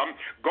God,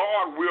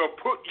 God will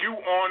put you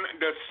on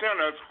the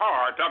sinner's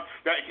heart,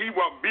 that he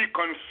will be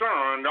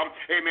concerned,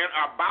 amen,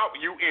 about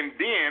you, and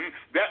then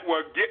that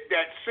will get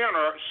that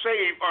sinner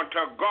saved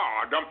unto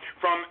God.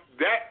 From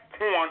that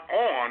point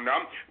on,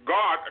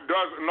 God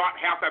does not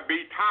have to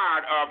be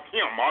tired of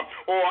him,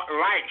 or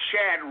like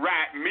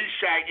Shadrach,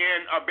 Meshach,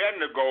 and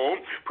Abednego,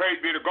 praise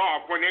be to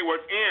God, when they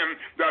was in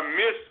the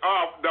midst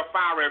of the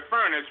fiery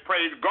furnace,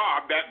 praise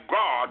God, that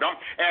God,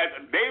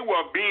 as they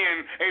were being,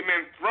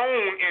 amen,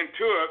 thrown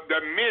into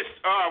the midst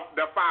of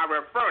the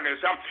fiery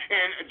furnace,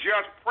 and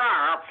just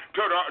prior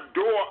to the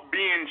door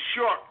being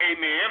shut,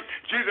 amen,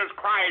 Jesus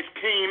Christ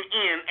came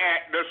in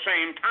at the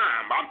same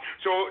time.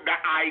 So the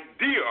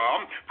idea,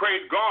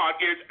 praise God,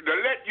 is to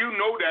let you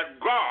know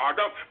that God,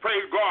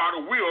 praise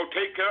God, will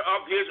take care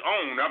of his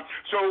own.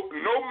 So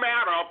no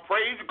matter,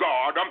 praise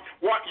God,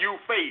 what you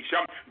face,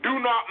 do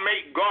not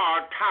make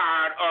God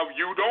tired of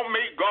you. Don't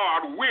make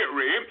God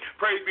weary.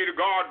 Praise be to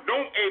God.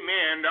 Don't,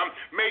 amen,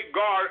 make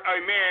God,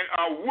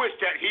 amen, wish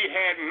that he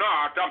had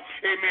not,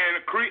 amen,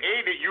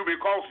 created you,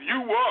 because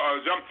you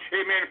was,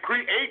 amen,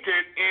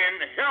 created in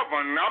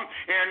heaven,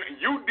 and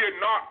you did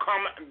not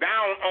come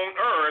down on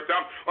earth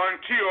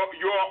until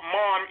your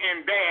mom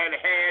and dad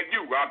had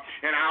you.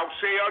 And I'll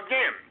say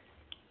again,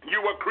 you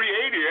were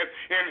created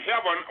in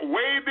heaven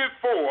way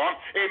before,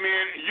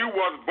 amen, you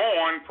was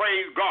born,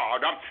 praise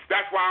God.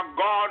 That's why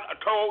God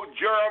told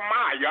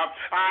Jeremiah,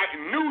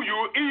 I knew you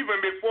even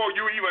before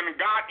you even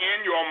got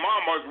in your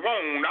mama's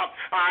womb.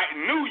 I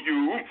knew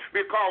you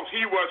because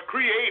he was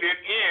created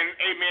in,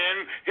 amen,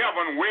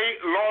 heaven way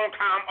long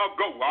time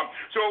ago.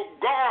 So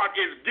God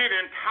is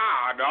getting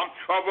tired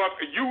of us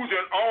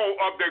using all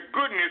of the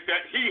goodness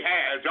that he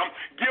has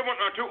given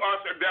unto us,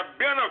 the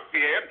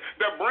benefit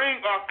to bring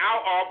us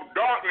out of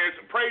darkness,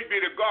 praise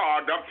be to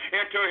God,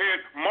 into his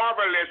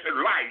marvelous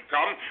light.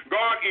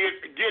 God is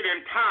getting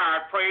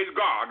tired, praise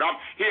God.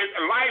 His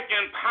life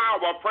and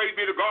power, praise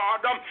be to God,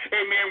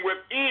 amen,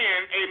 within,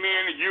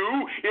 amen, you,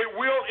 it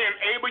will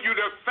enable you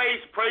to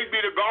face, praise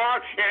be to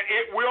God, and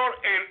it will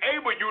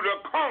enable you to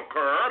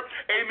conquer,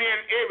 amen,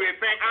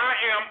 everything. I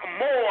am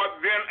more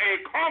than a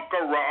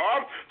conqueror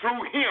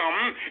through him,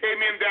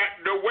 amen,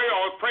 that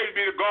dwells, praise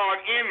be to God,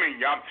 in me.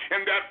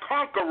 And that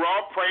conqueror,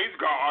 praise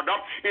God,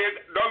 is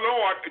the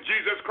Lord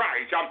Jesus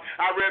Christ.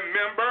 I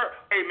remember,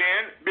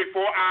 amen,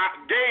 before I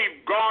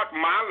gave God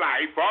my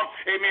life,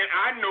 amen,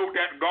 I know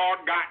that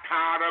God got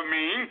tired of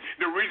me.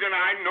 The reason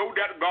I know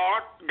that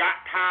God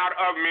got tired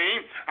of me,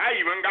 I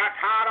even got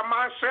tired of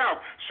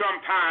myself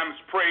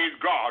sometimes, praise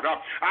God.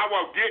 I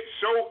will get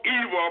so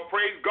evil,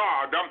 praise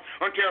God,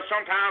 until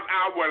sometimes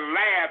I will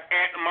laugh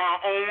at my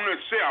own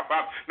self.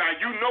 Now,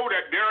 you know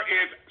that there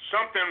is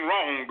something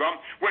wrong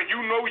when you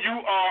know you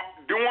are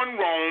doing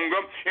wrong,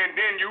 and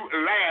then you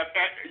laugh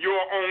at your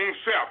own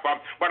self.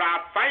 But I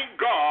thank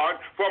God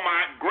for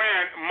my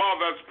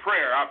grandmother's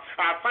prayer.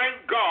 I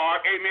thank God,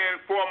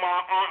 amen, for my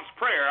aunt's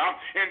prayer,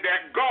 and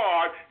that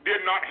God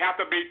did not have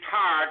to be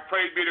tired,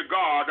 praise be to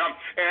God,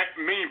 at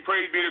me,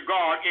 praise be to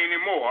God,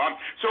 anymore.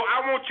 So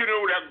I want you to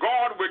know that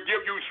God will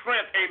give you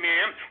strength,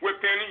 amen,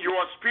 within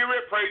your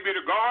spirit, praise be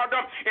to God,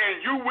 and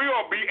you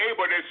will be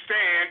able to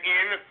stand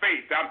in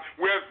faith.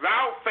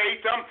 Without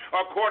faith,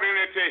 according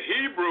to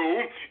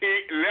Hebrew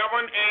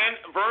 11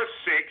 and verse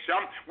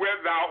 6,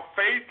 without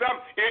faith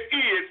it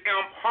is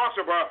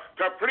impossible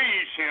to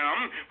please him,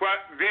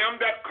 but them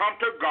that come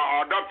to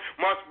God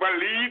must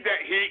believe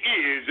that he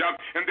is,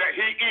 and that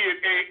he is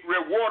a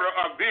rewarder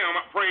of them,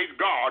 praise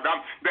God,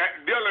 that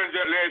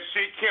diligently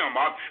seek him.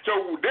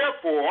 So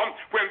therefore,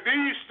 when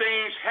these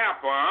things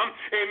happen,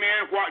 amen,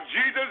 what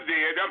Jesus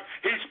did,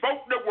 he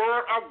spoke the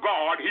word of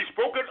God, he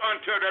spoke it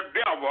unto the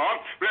devil,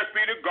 blessed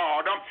be to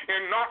God,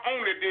 and not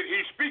only did he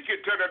speak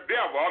it to the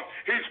devil,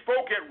 he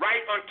spoke it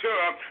right unto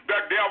the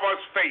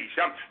devil's face.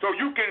 So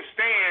you can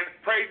stand,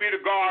 praise be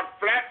to God,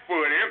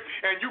 flat-footed,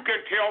 and you can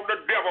tell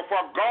the devil,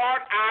 for God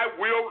I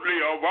will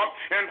live,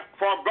 and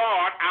for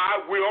God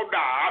I will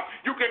die.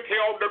 You can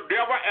tell the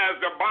devil, as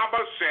the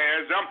Bible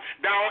says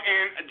down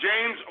in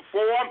James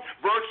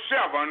 4, verse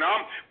 7,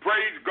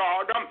 praise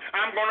God,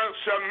 I'm going to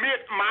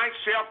submit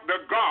myself to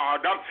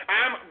God.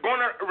 I'm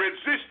going to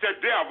resist the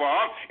devil,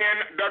 and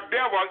the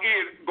devil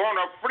is going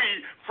to flee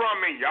from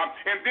me.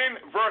 And then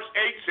verse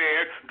 8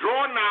 says,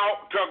 draw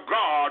now to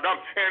God,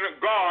 and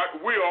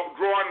God will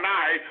draw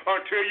nigh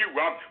unto you.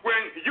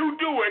 When you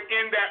do it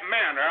in that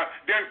manner,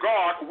 then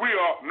God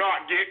will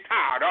not get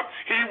tired.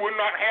 He will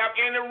not have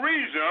any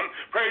reason,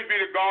 praise be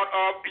to God,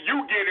 of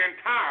you getting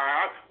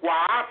tired.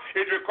 Why?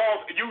 It's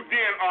because you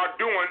then are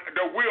doing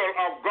the will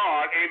of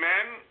God.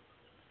 Amen?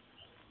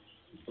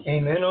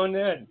 Amen on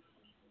that.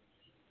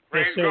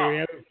 Praise yes,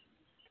 sir. God.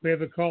 We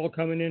have a call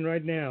coming in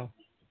right now.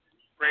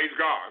 Praise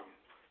God.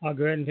 I'll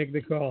go ahead and take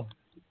the call.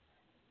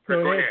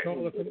 Go ahead.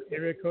 Caller from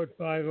area code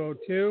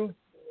 502.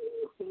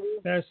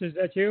 Pastor, is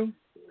that you?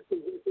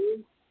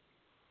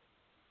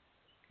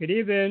 Good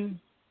evening.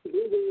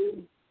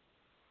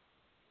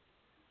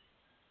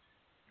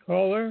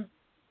 Caller,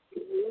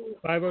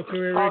 502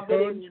 area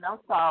code. Evening. I'm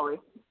sorry.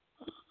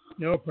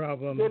 No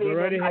problem. Good evening.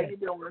 Right How ahead. you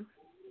doing?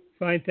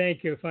 Fine,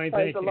 thank you. Fine,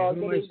 Praise thank the you. Lord.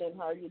 Good evening.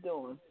 How are you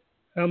doing?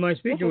 Who am I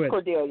speaking This is with?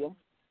 Cordelia.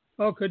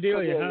 Oh,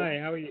 Cordelia. Hi.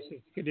 How are you,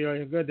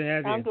 Cordelia? Good to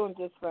have you. I'm doing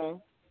just fine.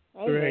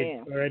 Great.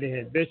 Amen. Go right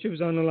ahead.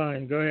 Bishop's on the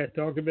line. Go ahead.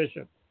 Talk to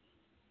Bishop.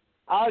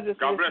 I was just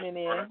God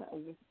listening bless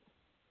in.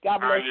 God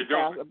How bless you you,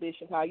 doing? Pastor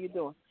Bishop. How you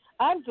doing?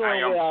 I'm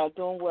doing well.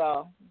 Doing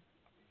well.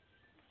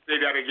 Say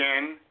that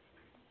again.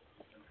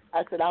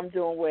 I said I'm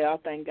doing well.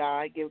 Thank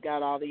God. Give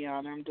God all the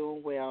honor. I'm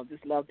doing well.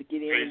 Just love to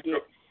get in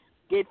and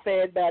get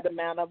fed by the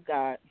man of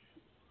God.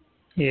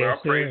 Yes,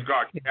 well, praise sir.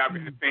 God. You have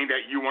anything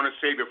that you want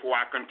to say before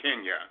I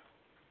continue?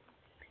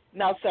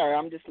 No, sir.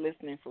 I'm just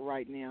listening for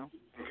right now.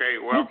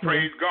 Okay, well,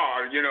 praise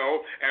God. You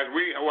know, as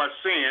we were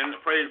saying,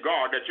 praise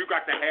God, that you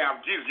got to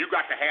have Jesus. You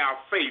got to have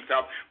faith,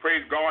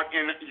 praise God,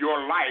 in your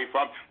life,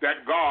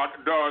 that God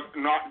does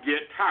not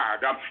get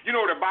tired. You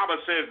know, the Bible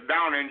says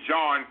down in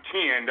John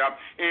 10,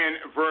 in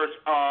verse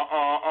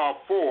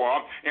 4,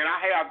 and I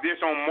have this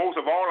on most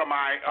of all of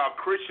my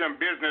Christian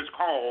business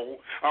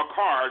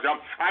cards.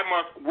 I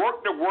must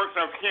work the works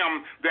of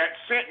him that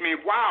sent me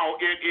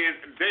while it is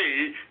day.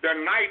 The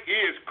night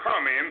is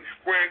coming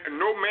when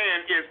no man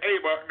is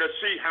able to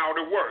see how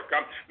to work.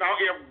 Now,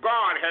 if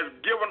God has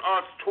given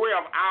us 12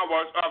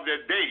 hours of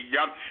the day,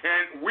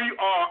 and we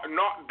are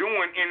not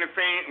doing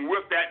anything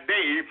with that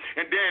day,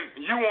 and then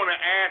you want to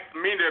ask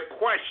me the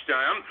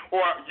question,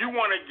 or you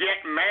want to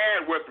get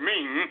mad with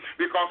me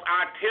because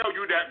I tell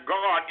you that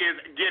God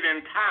is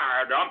getting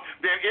tired,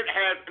 then it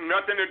has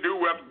nothing to do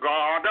with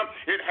God.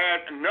 It has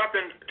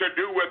nothing to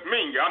do with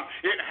me.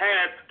 It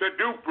has to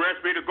do, praise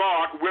be to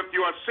God, with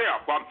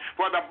yourself.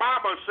 For the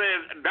Bible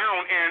says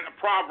down in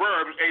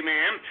Proverbs,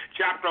 amen,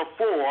 chapter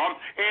 4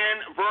 and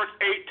verse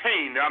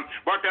 18,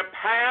 but the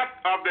path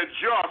of the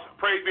just,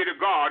 praise be to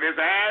God, is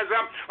as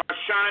a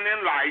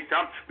shining light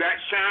that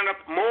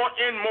shineth more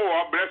and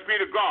more, blessed be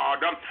to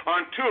God,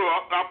 until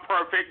a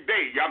perfect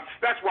day.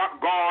 That's what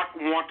God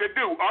wants to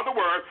do. Other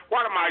words,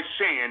 what am I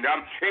saying?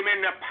 Amen,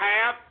 the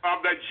path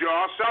of the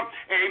just,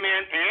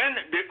 amen, and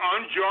the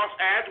unjust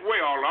as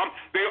well,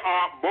 they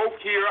are both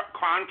here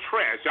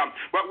contrast.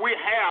 But we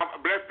have,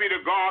 blessed be to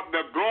God,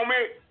 the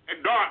gloomy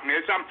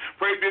darkness,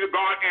 praise be to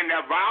God, and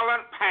the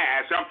violent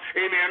path,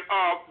 amen,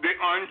 of the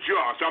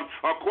unjust,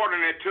 according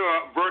to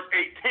verse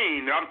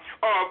 18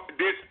 of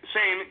this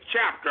same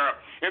chapter.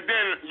 And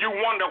then you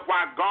wonder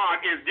why God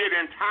is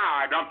getting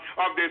tired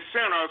of the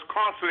sinners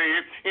constantly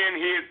in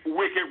his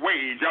wicked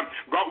ways.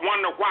 God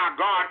wonder why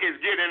God is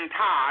getting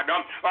tired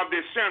of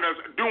the sinners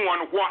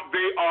doing what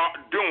they are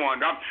doing.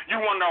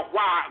 You wonder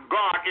why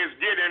God is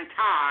getting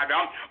tired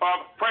of,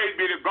 praise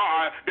be to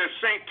God, the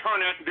saints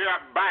turning their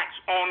backs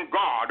on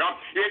God.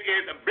 It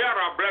is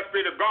better, blessed be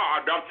to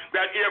God,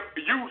 that if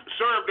you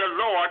serve the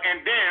Lord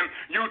and then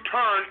you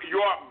turn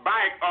your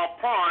back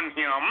upon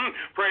him,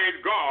 praise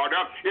God,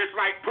 it's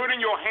like putting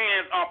your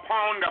hands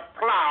upon the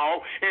plow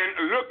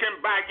and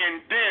looking back, and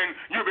then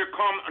you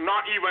become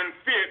not even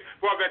fit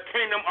for the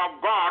kingdom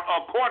of God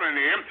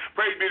accordingly.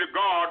 Praise be to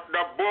God,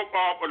 the book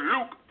of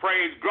Luke,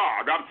 praise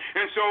God.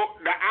 And so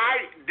the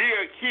idea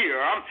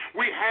here,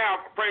 we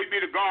have, praise be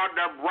to God,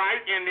 the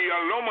bright and the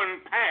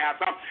illuminating path,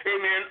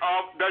 amen,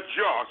 of the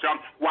just.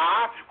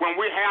 Why? When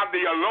we have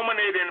the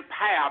illuminating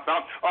path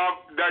of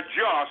the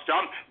just,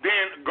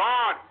 then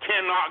God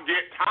cannot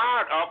get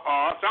tired of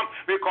us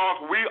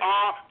because we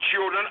are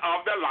children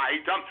of the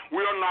light.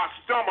 We are not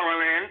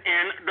stumbling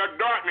in the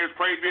darkness,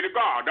 praise be to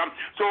God.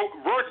 So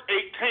verse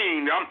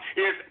 18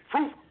 is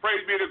proof,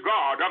 praise be to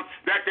God,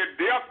 that the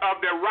death of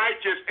the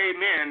righteous,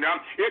 amen,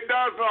 it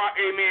does not,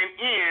 amen,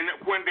 end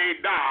when they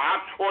die,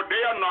 or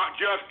they are not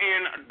just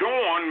in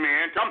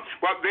adornment,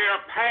 but their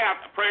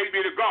path, praise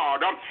be to God,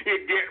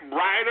 it gets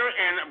brighter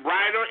and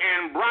brighter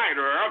and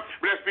brighter,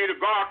 blessed be to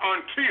God,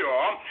 until,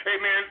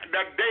 amen,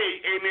 the day,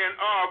 amen,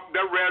 of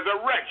the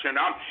resurrection.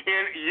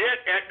 And yet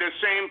at the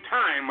same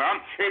time,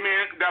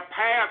 amen, the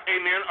path,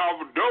 amen, of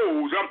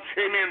those,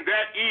 amen,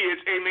 that is,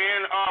 amen,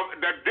 of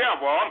the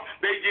devil,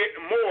 they get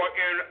more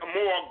and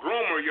more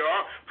gloomier,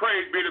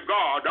 praise be to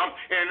God,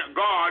 and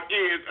God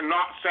is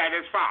not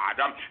satisfied.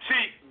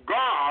 See,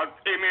 God,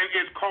 amen,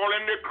 is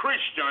calling the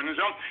Christians,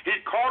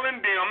 he's calling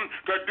them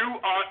to do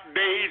a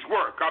day's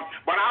work.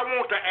 But I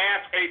want to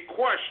ask a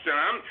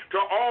question to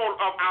all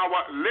of our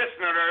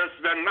listeners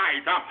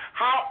tonight.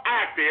 How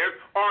active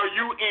are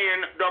you in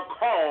the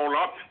call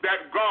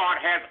that God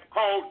has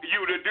called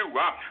you to do?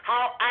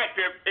 How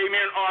active,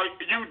 amen, are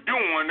you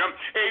doing,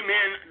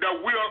 amen, the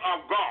will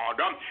of God?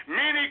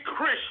 Many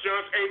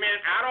Christians, amen,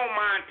 I don't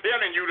mind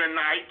telling you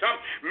tonight,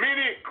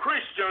 many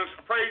Christians,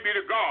 praise be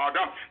to God,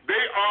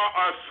 they are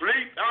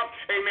asleep,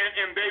 amen,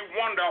 and they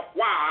wonder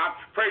why,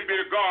 praise be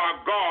to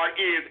God, God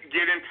is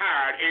getting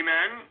tired,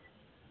 amen?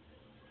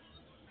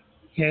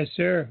 Yes,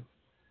 sir.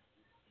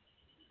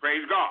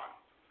 Praise God.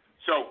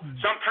 So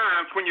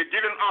sometimes when you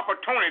get an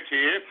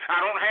opportunity, I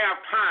don't have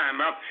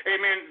time,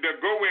 amen, to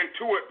go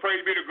into it,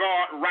 praise be to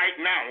God, right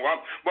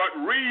now.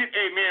 But read,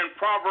 amen,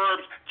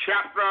 Proverbs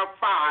chapter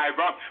 5,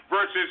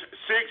 verses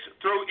 6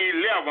 through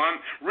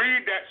 11.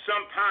 Read that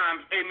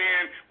sometimes,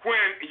 amen,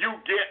 when you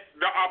get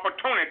the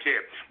opportunity.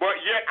 But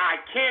yet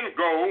I can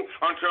go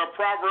unto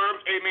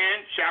Proverbs, amen,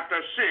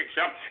 chapter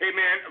 6,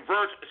 amen,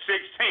 verse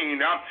 16,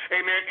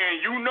 amen. And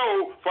you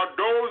know, for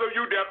those of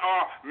you that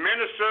are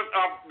ministers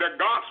of the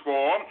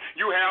gospel,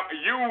 you have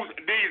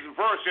used these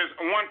verses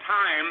one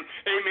time,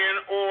 amen,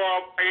 or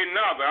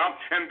another,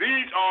 and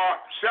these are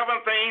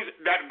 7 things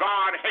that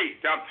God hates.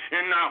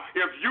 And now,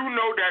 if you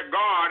know that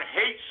God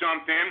hates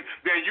something,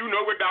 then you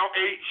know without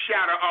a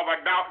shadow of a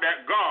doubt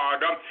that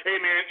God,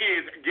 amen,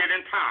 is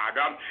getting tired.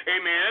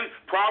 Amen.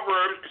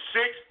 Proverbs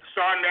 6,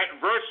 starting at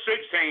verse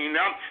 16.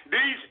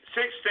 These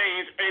 6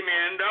 things,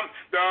 amen,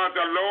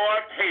 the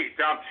Lord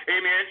hates.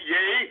 Amen.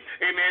 Yea,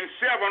 amen.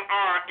 7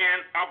 are an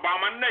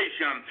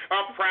abomination.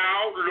 A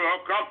proud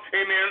look,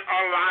 amen. A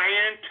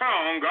lying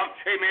tongue,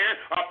 amen.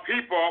 A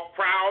people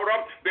proud,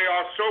 they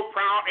are so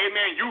proud,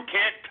 amen. You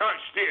can't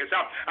touch this.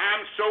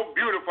 I'm so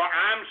beautiful.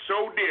 I'm so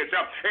this.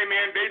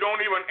 Amen. They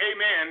don't even,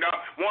 amen,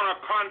 want to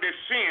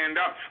condescend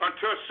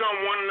unto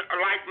someone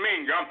like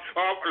me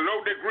of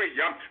low degree.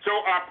 So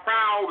a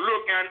proud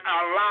look and a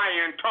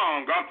lying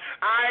tongue.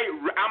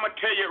 I'm going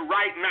to tell you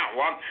right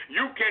now,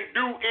 you can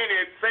do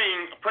anything,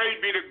 praise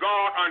be to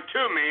God,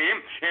 unto me,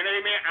 and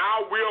amen, I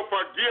will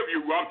forgive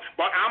you.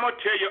 But I'm going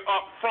to tell you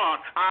up front,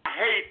 I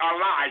hate a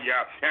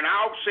liar. And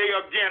I'll say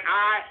again,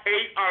 I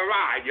hate a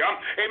liar.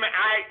 Amen.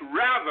 I'd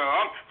rather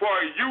for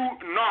you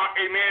not,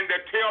 amen, to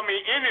tell me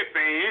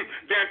anything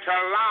than to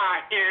lie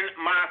in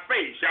my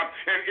face.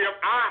 And if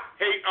I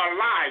hate a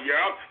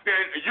liar,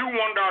 then you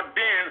wonder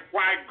then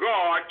why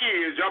God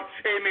is,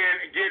 amen,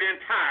 getting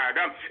tired.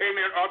 Amen.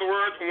 In other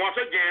words, once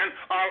again,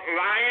 a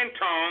lying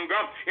tongue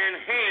and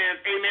hands,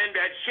 amen,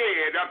 that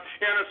shed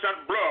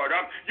innocent blood.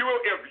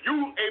 If you,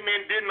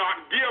 amen, did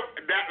not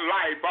give that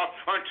life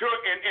unto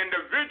an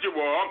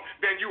individual,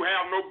 then you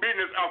have no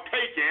business of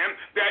taking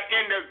that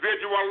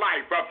individual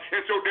life.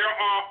 And so there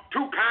are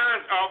 2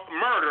 kinds of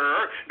murder.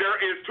 There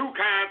is 2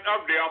 kinds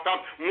of death.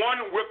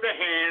 One with the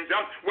hands,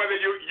 whether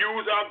you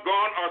use a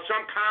gun or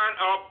some kind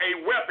of a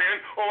weapon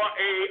or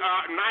a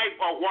knife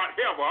or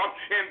whatever.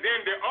 And then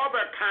the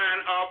other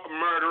kind of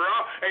murder,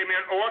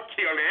 amen, or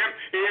killing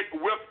is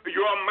with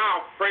your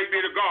mouth, praise be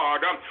to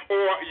God,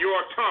 or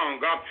your tongue.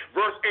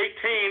 Verse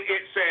 18,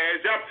 it says,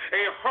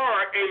 a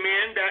heart,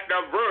 amen, that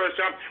diverse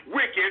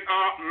wicked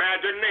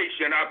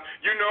imagination.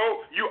 You know,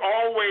 you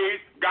always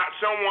got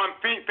someone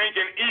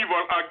thinking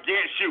evil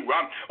against you,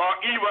 or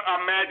evil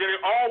imagining,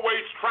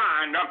 always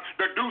trying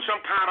to do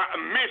some kind of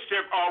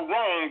mischief or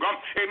wrong,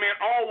 amen,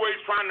 always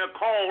trying to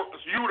cause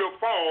you to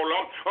fall,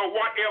 or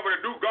whatever to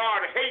do.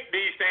 God hates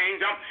these things,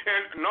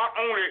 and not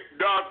only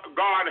does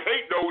God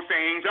hate those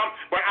things,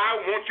 but I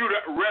want you to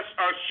rest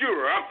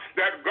assured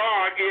that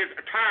God is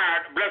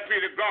tired, blessed be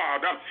to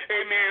God,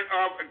 amen,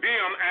 of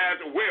them as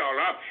well.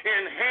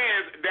 In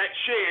hands that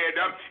shed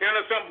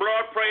innocent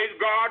blood, praise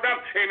God,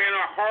 amen,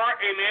 a heart,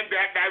 amen,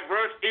 that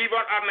diverse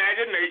evil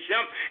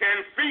imagination, and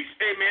feet,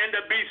 amen,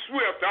 to be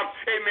swift,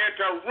 amen,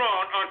 to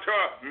run unto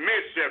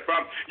mischief.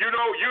 You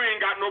know, you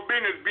ain't got no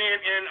business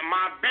being in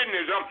my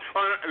business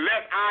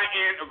unless I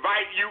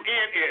invite you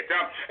in it.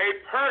 A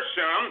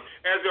person,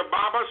 as the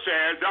Bible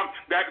says,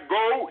 that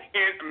go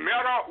and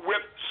meddle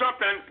with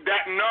something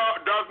that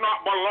does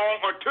not belong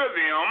unto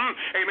them,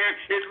 amen,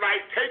 it's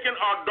like taking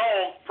a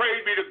dog,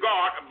 praise be to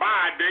God,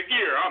 by the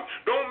ear.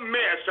 Don't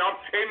mess up,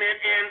 amen,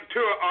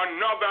 into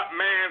another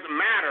man's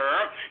matter.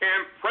 And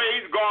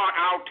praise God,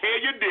 I'll tell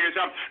you this,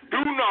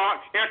 do not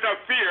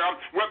interfere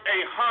with a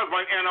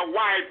husband and a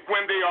wife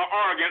when they are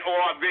arguing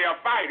or they are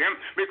fighting,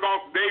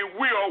 because they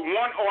will,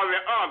 one or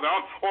the other,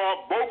 or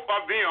both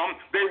of them,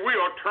 they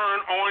will turn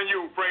on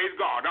you, praise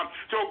God.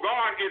 So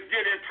God is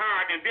getting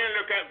tired. And then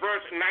look at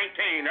verse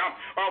 19.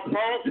 A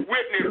false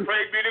witness,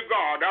 praise be to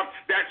God,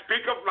 that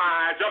speak of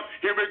lies.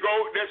 Here we go,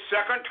 the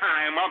second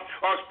time,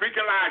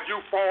 speaking lies. You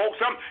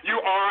folks, you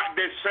are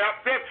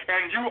deceptive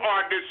and you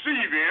are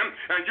deceiving,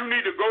 and you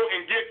need to go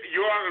and get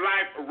your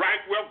life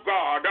right with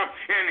God.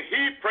 And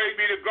he, praise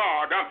be to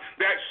God,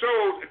 that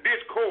sows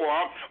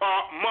discord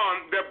among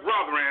the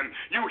brethren.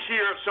 You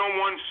hear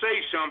someone say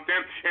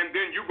something, and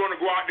then you're going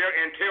to go out there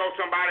and tell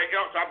somebody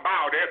else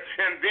about it,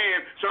 and then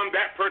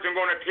that person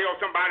going to tell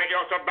somebody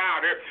else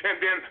about it, and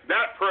then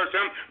that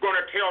person going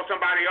to tell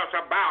somebody else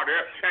about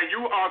it, and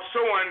you are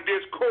sowing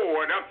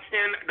discord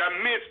in the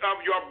midst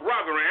of your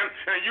brethren,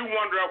 and you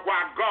wonder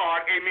why God,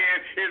 amen,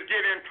 is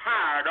getting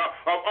tired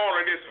of all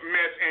of this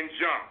mess and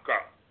junk.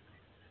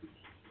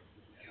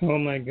 Oh,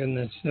 my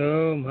goodness.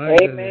 Oh, my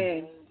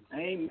goodness.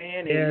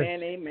 Amen. Yes.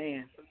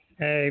 Amen.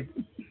 Hey,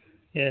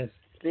 yes.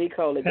 Speak,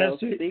 Holy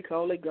Ghost. Pastor, Speak,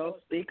 Holy Ghost.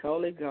 Speak,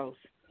 Holy Ghost.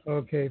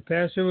 Okay,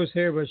 Pastor was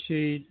here, but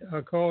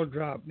her call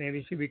dropped.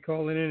 Maybe she'll be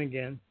calling in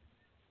again.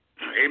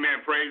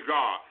 Amen. Praise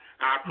God.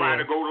 I'll try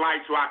to go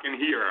light so I can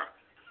hear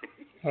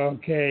her.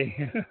 Okay.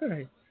 All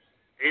right.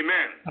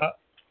 Amen.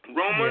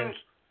 Romans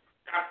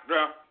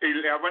chapter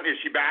 11. Is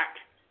she back?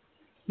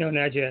 No,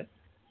 not yet.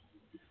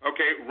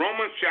 Okay,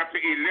 Romans chapter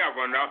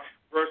 11,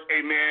 verse,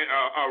 amen,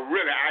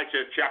 really,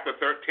 actually, chapter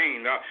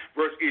 13,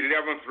 verse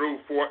 11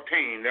 through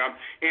 14.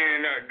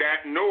 And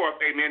that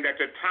knoweth, amen, that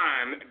the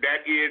time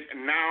that is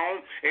now,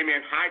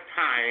 amen, high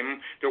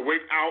time to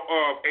wake out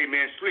of,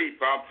 amen,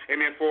 sleep,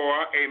 amen,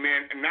 for,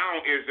 amen,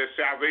 now is the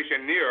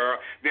salvation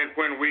nearer than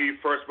when we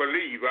first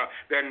believe.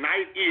 The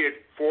night is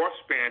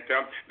forespent,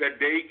 the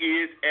day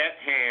is at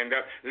hand.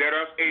 Let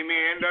us,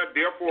 amen,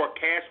 therefore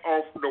cast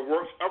off the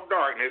works of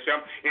darkness,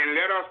 and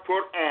let us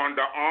put on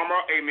the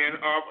armor, amen,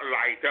 of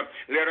light.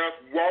 Let us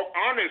walk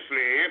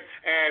honestly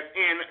as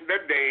in the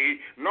day,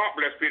 not,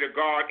 blessed be to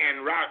God,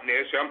 in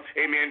roughness,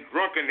 amen,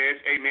 drunkenness,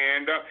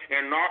 amen,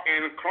 and not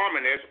in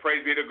commonness,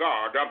 praise be to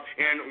God,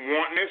 and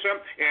wantonness,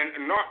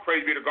 and not,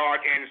 praise be to God,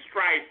 in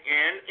strife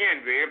and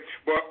envy,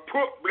 but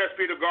put, blessed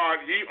be to God,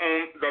 ye on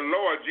the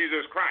Lord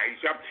Jesus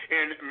Christ,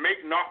 and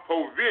make not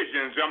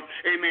provisions,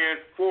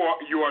 amen, for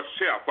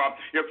yourself.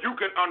 If you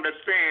can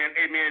understand,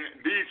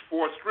 amen, these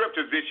four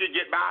scriptures, did she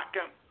get back?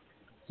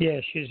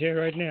 Yes, she's here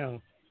right now.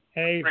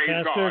 Hey, praise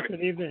Pastor, God.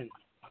 good evening.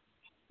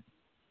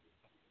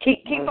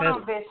 Keep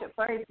on, Bishop.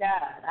 Praise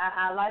God.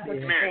 I like what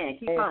you're saying.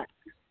 Keep on.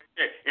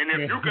 And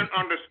if you can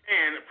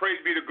understand, praise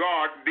be to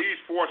God, these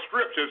four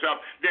scriptures,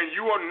 then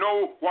you will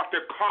know what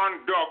the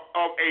conduct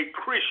of a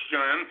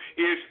Christian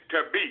is to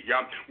be.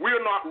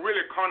 We're not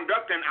really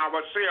conducting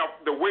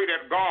ourselves the way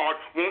that God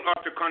wants us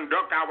to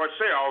conduct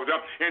ourselves.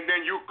 And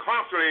then you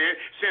constantly,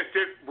 since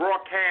this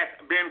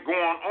broadcast been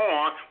going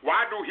on,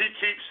 why do he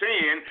keep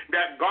saying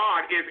that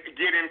God is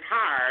getting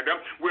tired?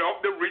 Well,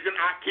 the reason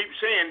I keep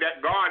saying that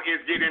God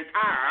is getting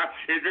tired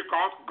is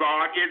because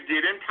God is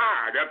getting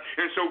tired.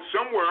 And so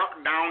somewhere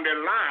down the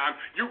line,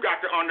 you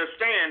got to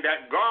understand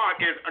that God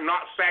is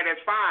not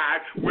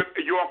satisfied with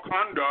your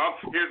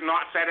conduct, is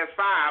not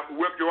satisfied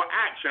with your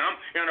action,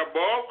 and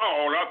above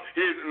all,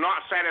 is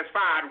not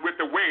satisfied with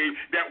the way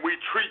that we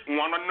treat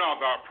one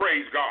another.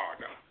 Praise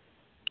God.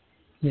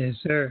 Yes,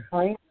 sir.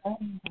 Praise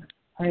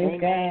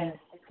God.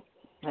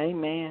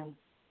 Amen.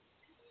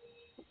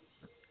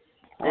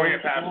 Go ahead,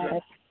 Pastor.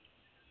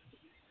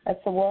 That's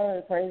the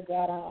word. Praise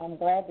God. I'm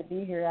glad to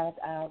be here.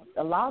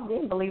 I logged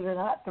in, believe it or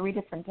not, 3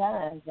 different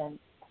times, and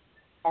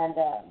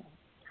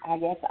I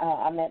guess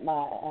I'm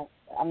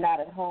not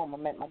at home.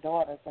 I'm at my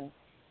daughter's, and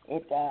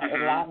it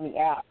logged me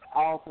out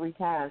all 3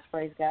 times.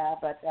 Praise God.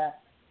 But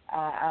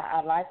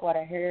I like what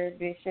I heard,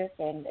 Bishop,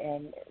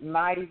 and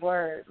mighty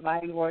word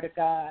of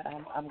God.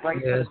 I'm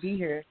grateful to be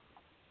here.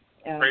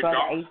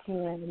 Brother 18,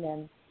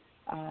 and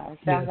it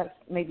sounds like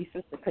maybe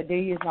Sister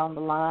Padilla is on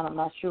the line. I'm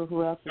not sure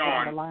who else is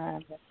on the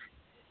line.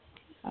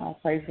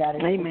 But, praise God.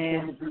 It's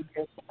Amen. good to be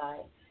here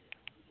tonight.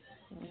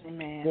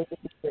 Amen. Good to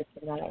be here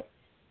tonight.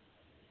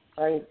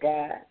 Praise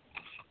God.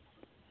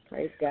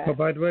 Praise God. Oh,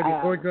 by the way,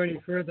 before we go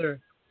any further,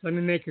 let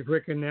me make a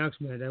quick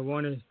announcement. I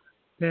want to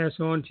pass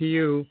on to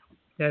you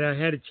that I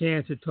had a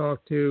chance to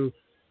talk to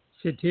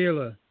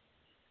Satila.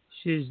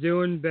 She's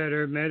doing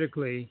better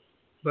medically,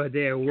 but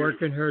they are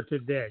working her to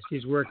death.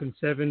 She's working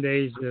 7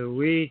 days a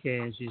week,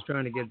 and she's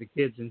trying to get the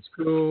kids in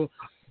school,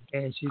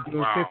 and she's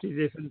doing 50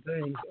 different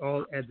things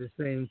all at the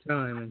same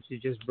time, and she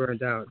just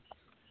burned out.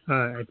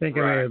 I think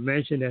I may have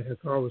mentioned that her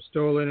car was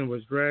stolen and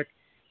was wrecked,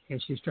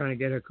 and she's trying to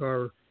get her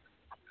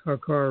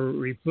car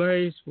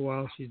replaced.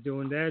 While she's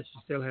doing that, she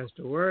still has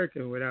to work,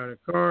 and without a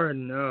car,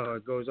 and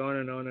it goes on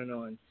and on and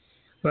on.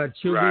 But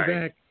she'll be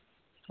back.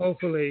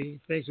 Hopefully,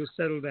 things will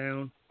settle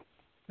down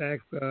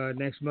back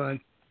next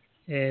month.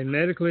 And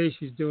medically,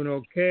 she's doing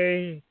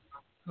okay.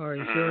 Our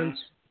insurance,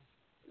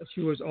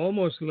 she was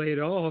almost laid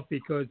off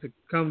because the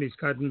company's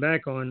cutting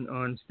back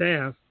on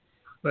staff.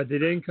 but they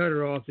didn't cut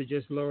her off to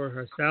just lower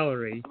her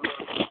salary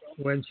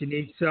when she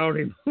needs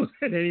salary more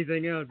than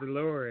anything else to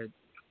lower it.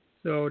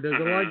 So there's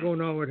a lot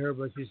going on with her,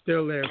 but she's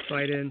still there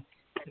fighting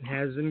and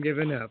hasn't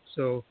given up.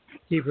 So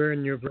keep her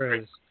in your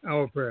prayers,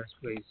 our prayers,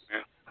 please.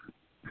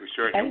 We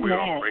certainly will.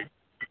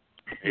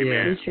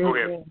 Amen. Yeah. Go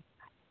ahead.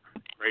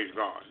 Praise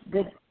God.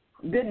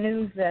 Good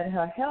news that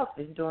her health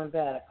is doing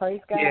better.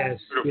 Praise God. Yes.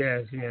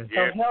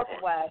 So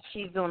health-wise,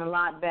 she's doing a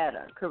lot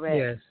better, correct?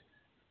 Yes.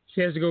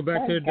 She has to go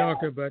back to the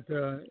doctor, but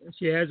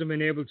she hasn't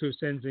been able to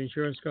since the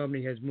insurance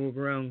company has moved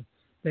around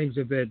things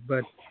a bit.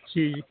 But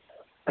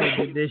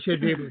they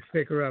should be able to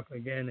pick her up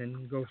again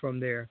and go from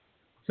there.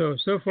 So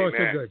far,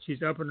 so good.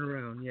 She's up and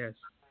around, yes.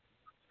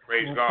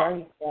 Praise God.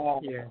 Praise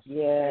God. Yes.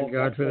 Thank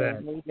God for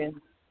that. We've been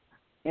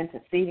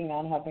interceding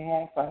on her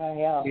behalf for her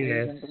health.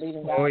 Yes. We've been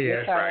believing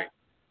God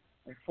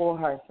for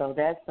her. So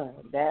that's the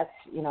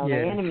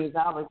enemy's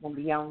always going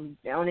to be on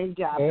his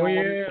job.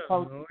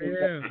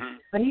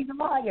 But he's a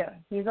liar.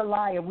 He's a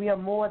liar. We are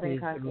more than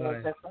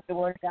conquerors. That's what the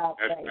word of God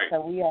says. Right.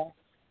 So we are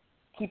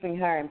keeping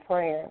her in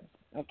prayer,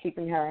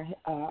 keeping her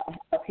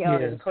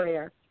upheld in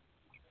prayer.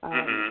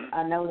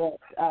 I know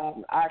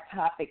that our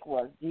topic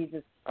was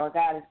Jesus or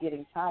God is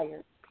getting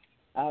tired.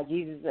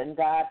 Jesus and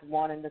God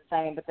one and the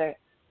same, but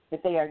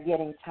they are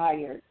getting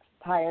tired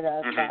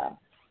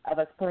of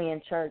us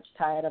playing church,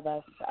 tired of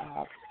us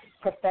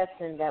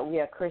professing that we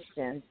are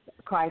Christians,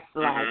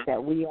 Christ-like,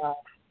 that we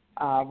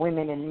are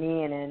women and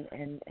men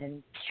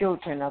and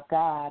children of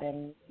God,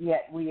 and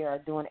yet we are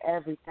doing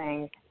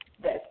everything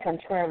that's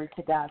contrary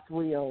to God's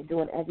will,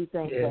 doing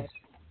everything that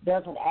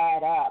doesn't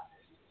add up.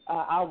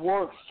 Our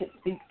works should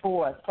speak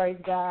for us. Praise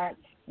God.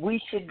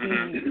 We should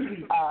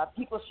be,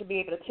 people should be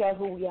able to tell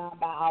who we are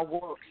by our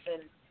works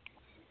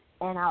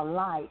and our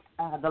light.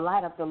 The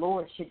light of the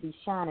Lord should be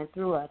shining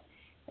through us.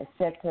 It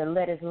said to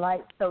let his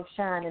light so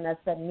shine in us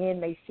that men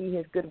may see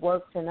his good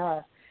works in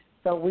us.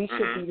 So we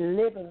should be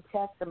living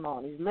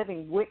testimonies,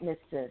 living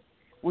witnesses.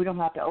 We don't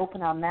have to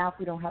open our mouth.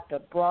 We don't have to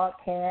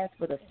broadcast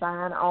with a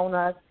sign on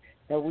us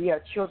that we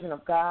are children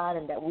of God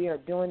and that we are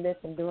doing this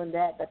and doing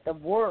that. But the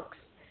works,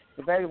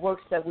 the very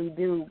works that we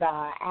do by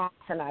our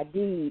acts and our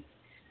deeds,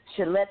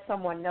 should let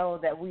someone know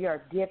that we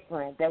are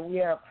different, that we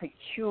are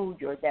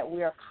peculiar, that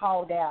we are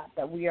called out,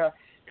 that we are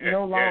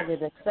no longer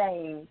the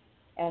same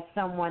as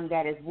someone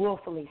that is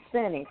willfully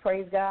sinning.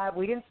 Praise God.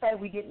 We didn't say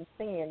we didn't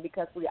sin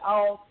because we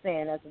all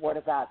sin, as the Word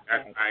of God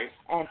says,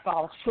 and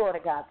fall short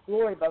of God's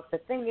glory. But the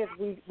thing is,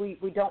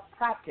 we don't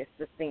practice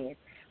the sin.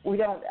 We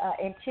don't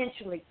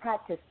intentionally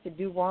practice to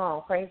do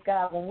wrong. Praise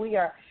God.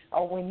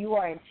 When you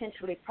are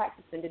intentionally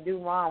practicing to do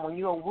wrong, when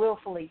you are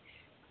willfully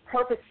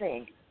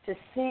purposing to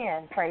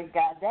sin, praise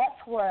God,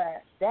 that's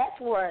where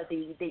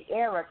the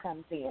error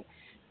comes in.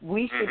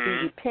 We should be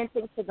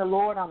repenting to the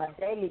Lord on a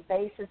daily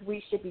basis.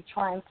 We should be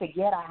trying to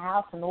get our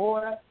house in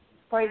order,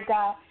 praise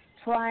God,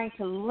 trying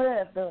to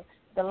live the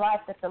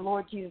life that the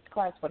Lord Jesus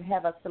Christ would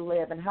have us to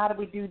live. And how do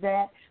we do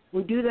that?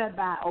 We do that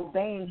by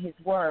obeying his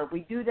word.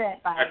 We do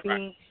that by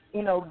being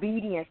in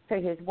obedience to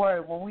his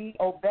word. When we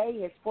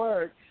obey his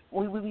word,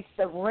 we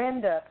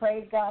surrender,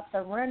 praise God,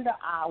 surrender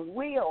our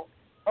will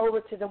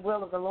over to the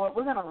will of the Lord.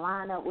 We're going to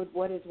line up with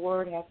what his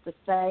word has to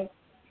say.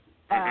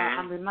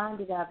 I'm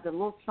reminded of the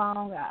little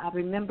song I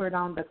remembered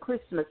on the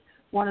Christmas,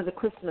 one of the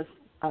Christmas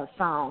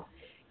songs.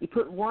 You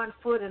put one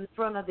foot in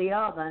front of the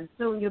other, and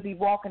soon you'll be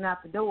walking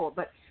out the door.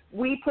 But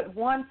we put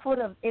one foot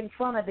in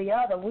front of the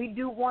other. We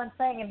do one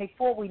thing, and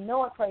before we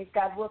know it, praise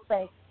God, we'll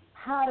say,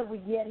 how did we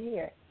get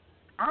here?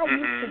 I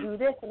used to do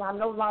this, and I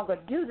no longer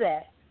do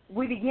that.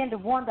 We begin to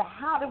wonder,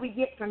 how do we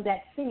get from that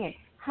sin?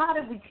 How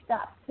did we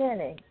stop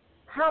sinning?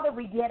 How do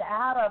we get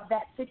out of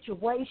that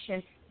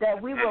situation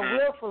that we were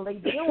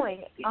willfully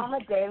doing on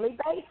a daily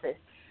basis?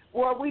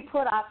 Well, we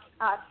put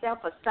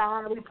ourselves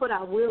aside. We put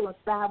our will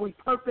aside. We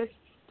purpose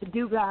to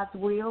do God's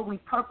will. We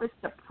purpose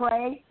to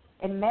pray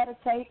and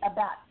meditate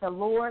about the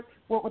Lord,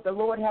 what would the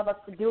Lord have us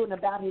to do and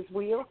about his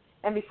will.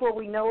 And before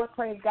we know it,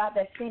 praise God,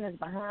 that sin is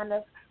behind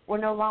us. We're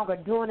no longer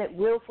doing it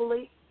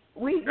willfully.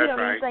 We don't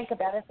even think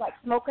about it. It's like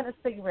smoking a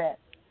cigarette.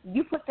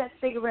 You put that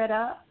cigarette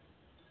up,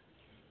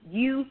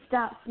 you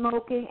stop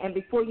smoking, and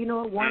before you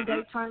know it, one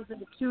day turns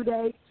into 2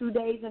 days, 2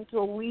 days into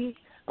a week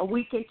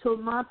into a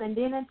month, and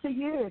then into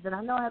years. And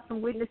I know I have some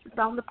witnesses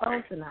on the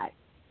phone tonight.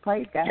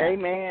 Praise God.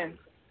 Amen.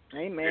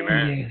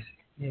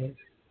 Yes.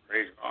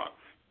 Praise God.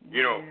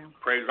 You know,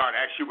 praise God,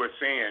 as she was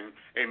saying,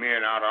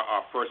 amen, out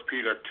of 1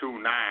 Peter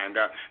 2:9,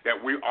 that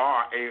we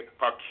are a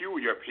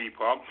peculiar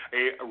people,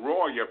 a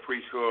royal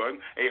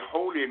priesthood, a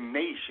holy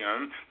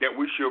nation, that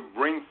we should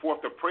bring forth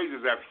the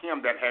praises of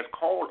him that has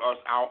called us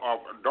out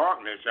of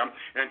darkness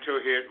into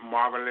his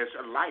marvelous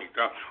light.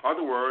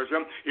 Other words,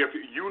 if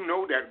you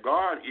know that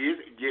God is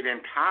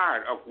getting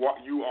tired of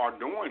what you are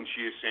doing,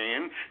 she is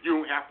saying, you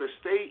don't have to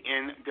stay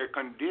in the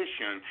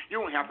condition.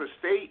 You don't have to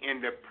stay in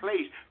the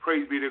place,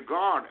 praise be to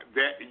God,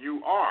 that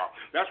you are.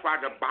 That's why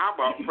the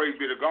Bible, praise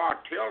be to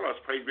God, tell us,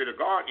 praise be to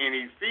God,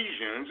 in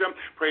Ephesians,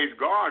 praise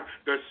God,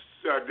 the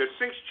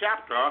 6th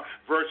chapter,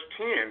 verse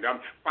 10.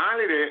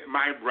 Finally,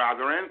 my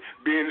brethren,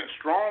 being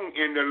strong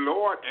in the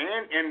Lord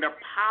and in the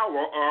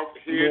power of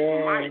his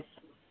might,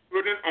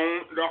 putting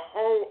on the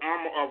whole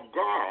armor of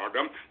God,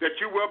 that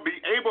you will be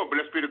able,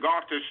 blessed be the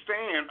God, to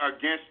stand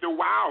against the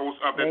wiles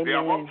of the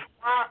devil.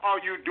 Why are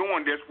you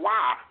doing this?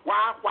 Why?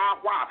 Why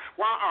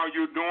are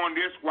you doing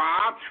this?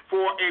 Why?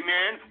 For,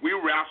 amen, we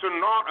wrestle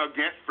not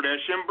against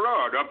flesh and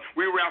blood.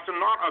 We wrestle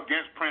not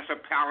against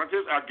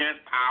principalities,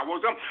 against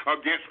powers,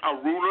 against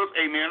rulers,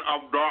 amen,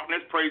 of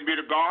darkness, praise be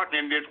to God,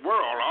 in this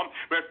world,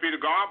 blessed be to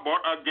God, but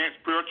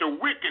against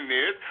spiritual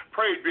wickedness,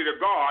 praise be to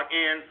God,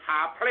 in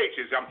high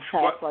places.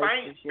 But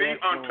thanks be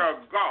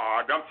unto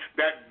God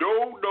that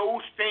though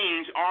those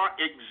things are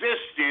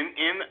existing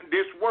in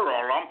this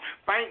world,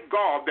 thank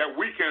God that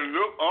we can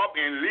look up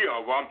and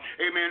live.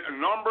 Amen.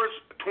 Numbers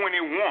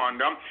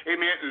 21.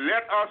 Amen.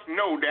 Let us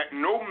know that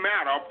no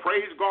matter,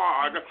 praise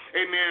God,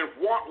 amen,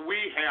 what we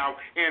have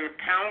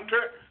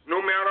encountered, no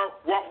matter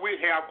what we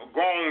have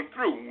gone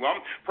through,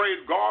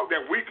 praise God,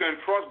 that we can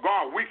trust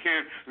God. We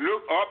can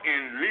look up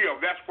and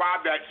live. That's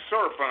why that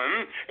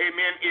serpent,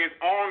 amen, is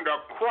on the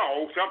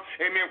cross,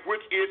 amen,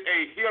 which is a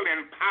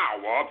healing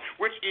power,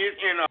 which is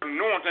an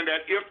anointing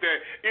that if the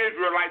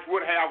Israelites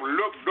would have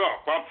looked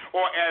up,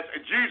 or as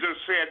Jesus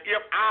said,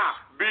 if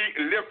I be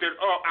lifted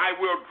up, I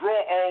will draw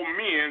all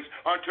men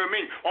unto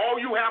me. All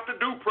you have to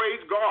do,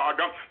 praise God,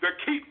 to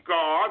keep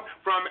God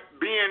from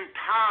being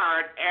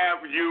tired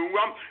of you,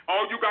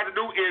 all you got to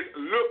do is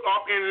look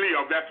up and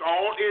live. That's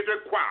all is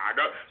required.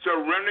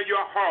 Surrender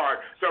your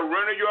heart,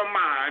 surrender your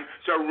mind,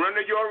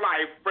 surrender your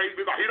life, praise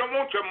God. He don't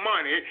want your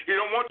money, he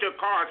don't want your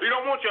cars, he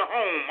don't want your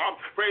home,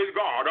 praise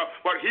God,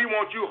 but he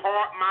wants you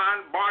heart,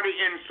 mind, body,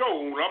 and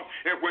soul.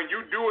 And when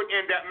you do it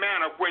in that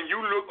manner, when you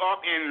look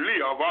up and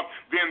live,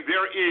 then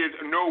there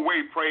is no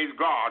way, praise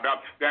God,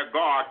 that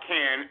God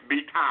can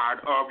be tired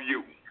of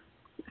you.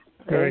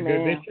 Very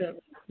good,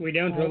 Bishop. We're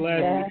down to the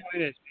last few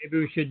minutes.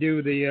 Maybe we should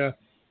do the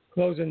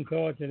closing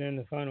thoughts and then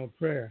the final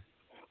prayer.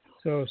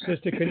 So,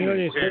 Sister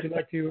Cornelius, would you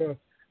like to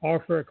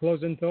offer a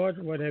closing thought?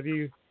 What have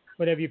you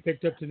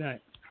picked up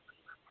tonight?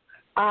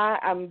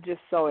 I'm just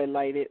so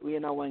elated,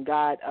 when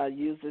God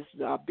uses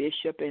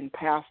bishop and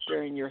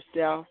pastor and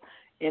yourself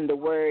in the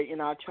word.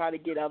 I try to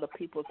get other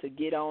people to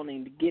get on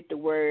and get the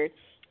word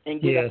and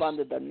get up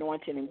under the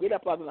anointing and get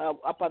up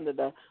under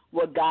the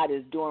what God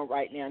is doing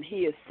right now. And he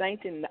is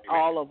sanctioning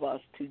all of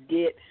us to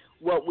get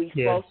what we're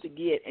supposed to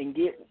get and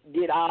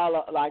get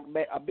all, like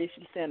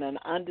Bishop said, an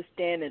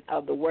understanding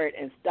of the word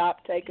and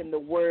stop taking the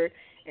word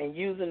and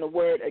using the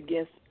word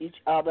against each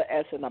other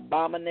as an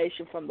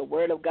abomination from the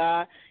word of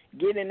God.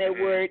 Get in that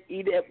word,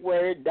 eat that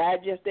word,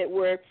 digest that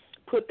word,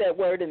 put that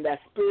word in that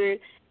spirit,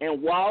 and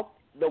walk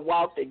the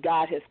walk that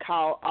God has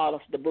called all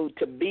of us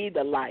to be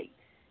the light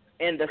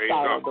and the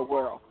salt of the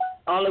world.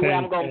 Only way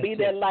I'm going to be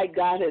that light,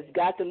 God has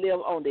got to live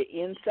on the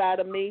inside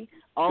of me.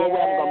 Only way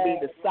I'm going to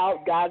be the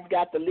salt, God's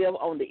got to live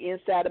on the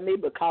inside of me,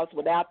 because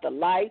without the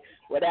light,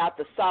 without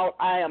the salt,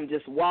 I am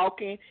just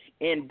walking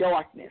in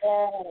darkness.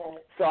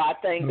 So I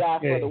thank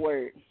God for the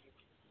word.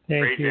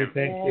 Thank you.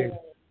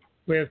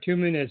 We have 2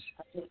 minutes.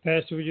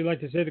 Pastor, would you like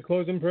to say the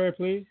closing prayer,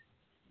 please?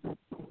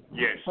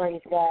 Yes.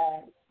 Praise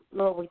God.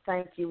 Lord, we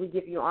thank you. We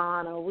give you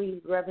honor.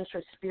 We reverence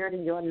your spirit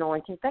and your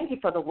anointing. Thank you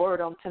for the word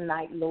on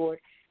tonight, Lord.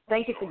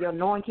 Thank you for your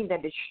anointing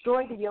that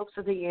destroyed the yokes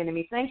of the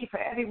enemy. Thank you for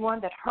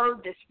everyone that heard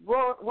this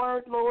word,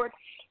 Lord,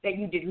 that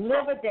you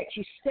delivered, that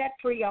you set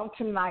free on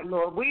tonight,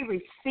 Lord. We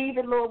receive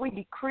it, Lord. We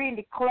decree and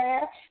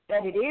declare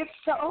that it is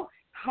so.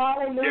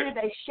 Hallelujah.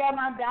 They shall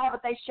not die,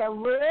 but they shall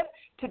live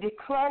to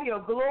declare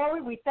your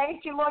glory. We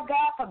thank you, Lord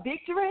God, for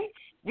victory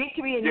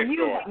in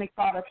you, Lord. Heavenly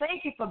Father.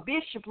 Thank you for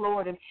Bishop,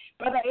 Lord, and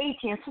Brother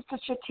A.T. and Sister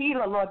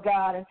Shatila, Lord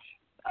God, and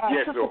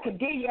Sister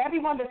Kadelia,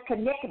 everyone that's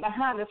connected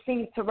behind the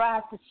scenes to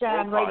Rise to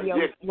Shine Radio,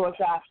 Lord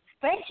God.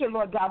 Thank you,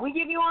 Lord God. We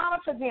give you honor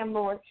for them,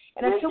 Lord.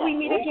 And until we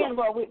meet again,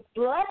 Lord, we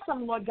bless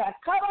them, Lord God.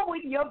 Cover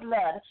with your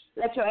blood.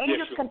 Let your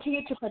angels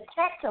continue to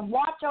protect and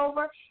watch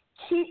over.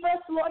 Keep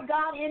us, Lord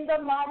God, in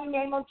the mighty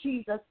name of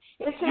Jesus.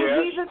 It's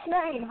in Jesus'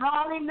 name,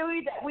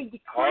 hallelujah, that we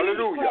decree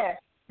and declare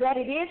that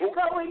it is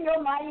so in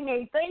your mighty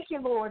name. Thank you,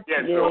 Lord.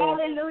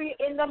 Hallelujah,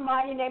 in the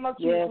mighty name of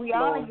Jesus. We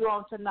honor you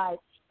on tonight,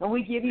 and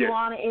we give you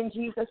honor in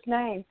Jesus'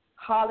 name.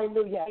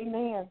 Hallelujah.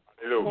 Amen.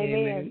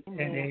 Amen. And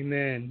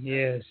amen.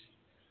 Yes.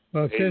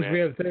 Well, since we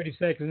have 30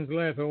 seconds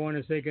left, I want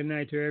to say good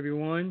night to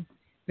everyone.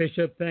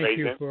 Bishop, thank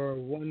you for a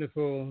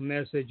wonderful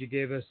message you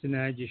gave us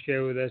tonight, you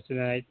shared with us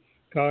tonight.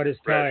 God is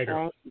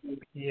tighter.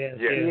 Yes.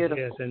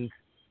 And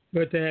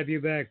good to have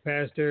you back,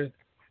 Pastor.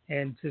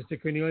 And Sister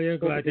Cornelia,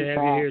 glad to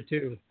have you here,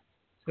 too.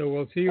 So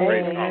we'll see you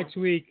again next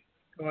week,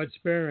 God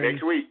sparing.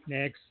 Next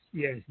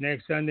week.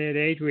 Next Sunday at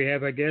 8, we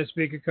have a guest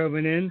speaker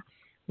coming in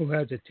who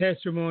has a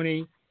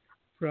testimony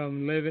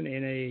from living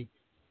in a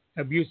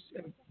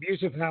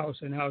abusive house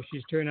and how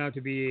she's turned out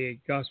to be a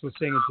gospel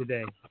singer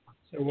today.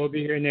 So we'll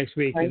be here next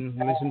week and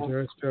listen to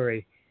her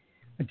story.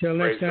 Until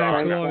next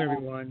time, so long,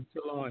 everyone.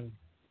 So long.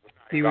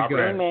 Be with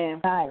God. Amen.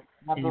 Nice.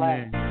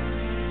 Amen.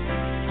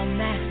 A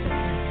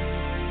masterpiece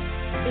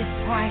is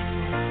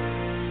priceless,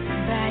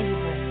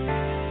 valuable,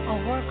 a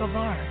work of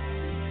art,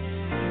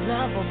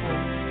 lovable,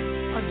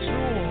 a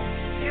jewel,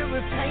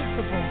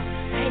 irreplaceable.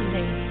 Hey,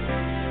 lady,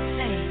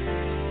 say,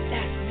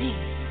 that's me.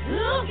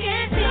 Look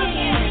at me.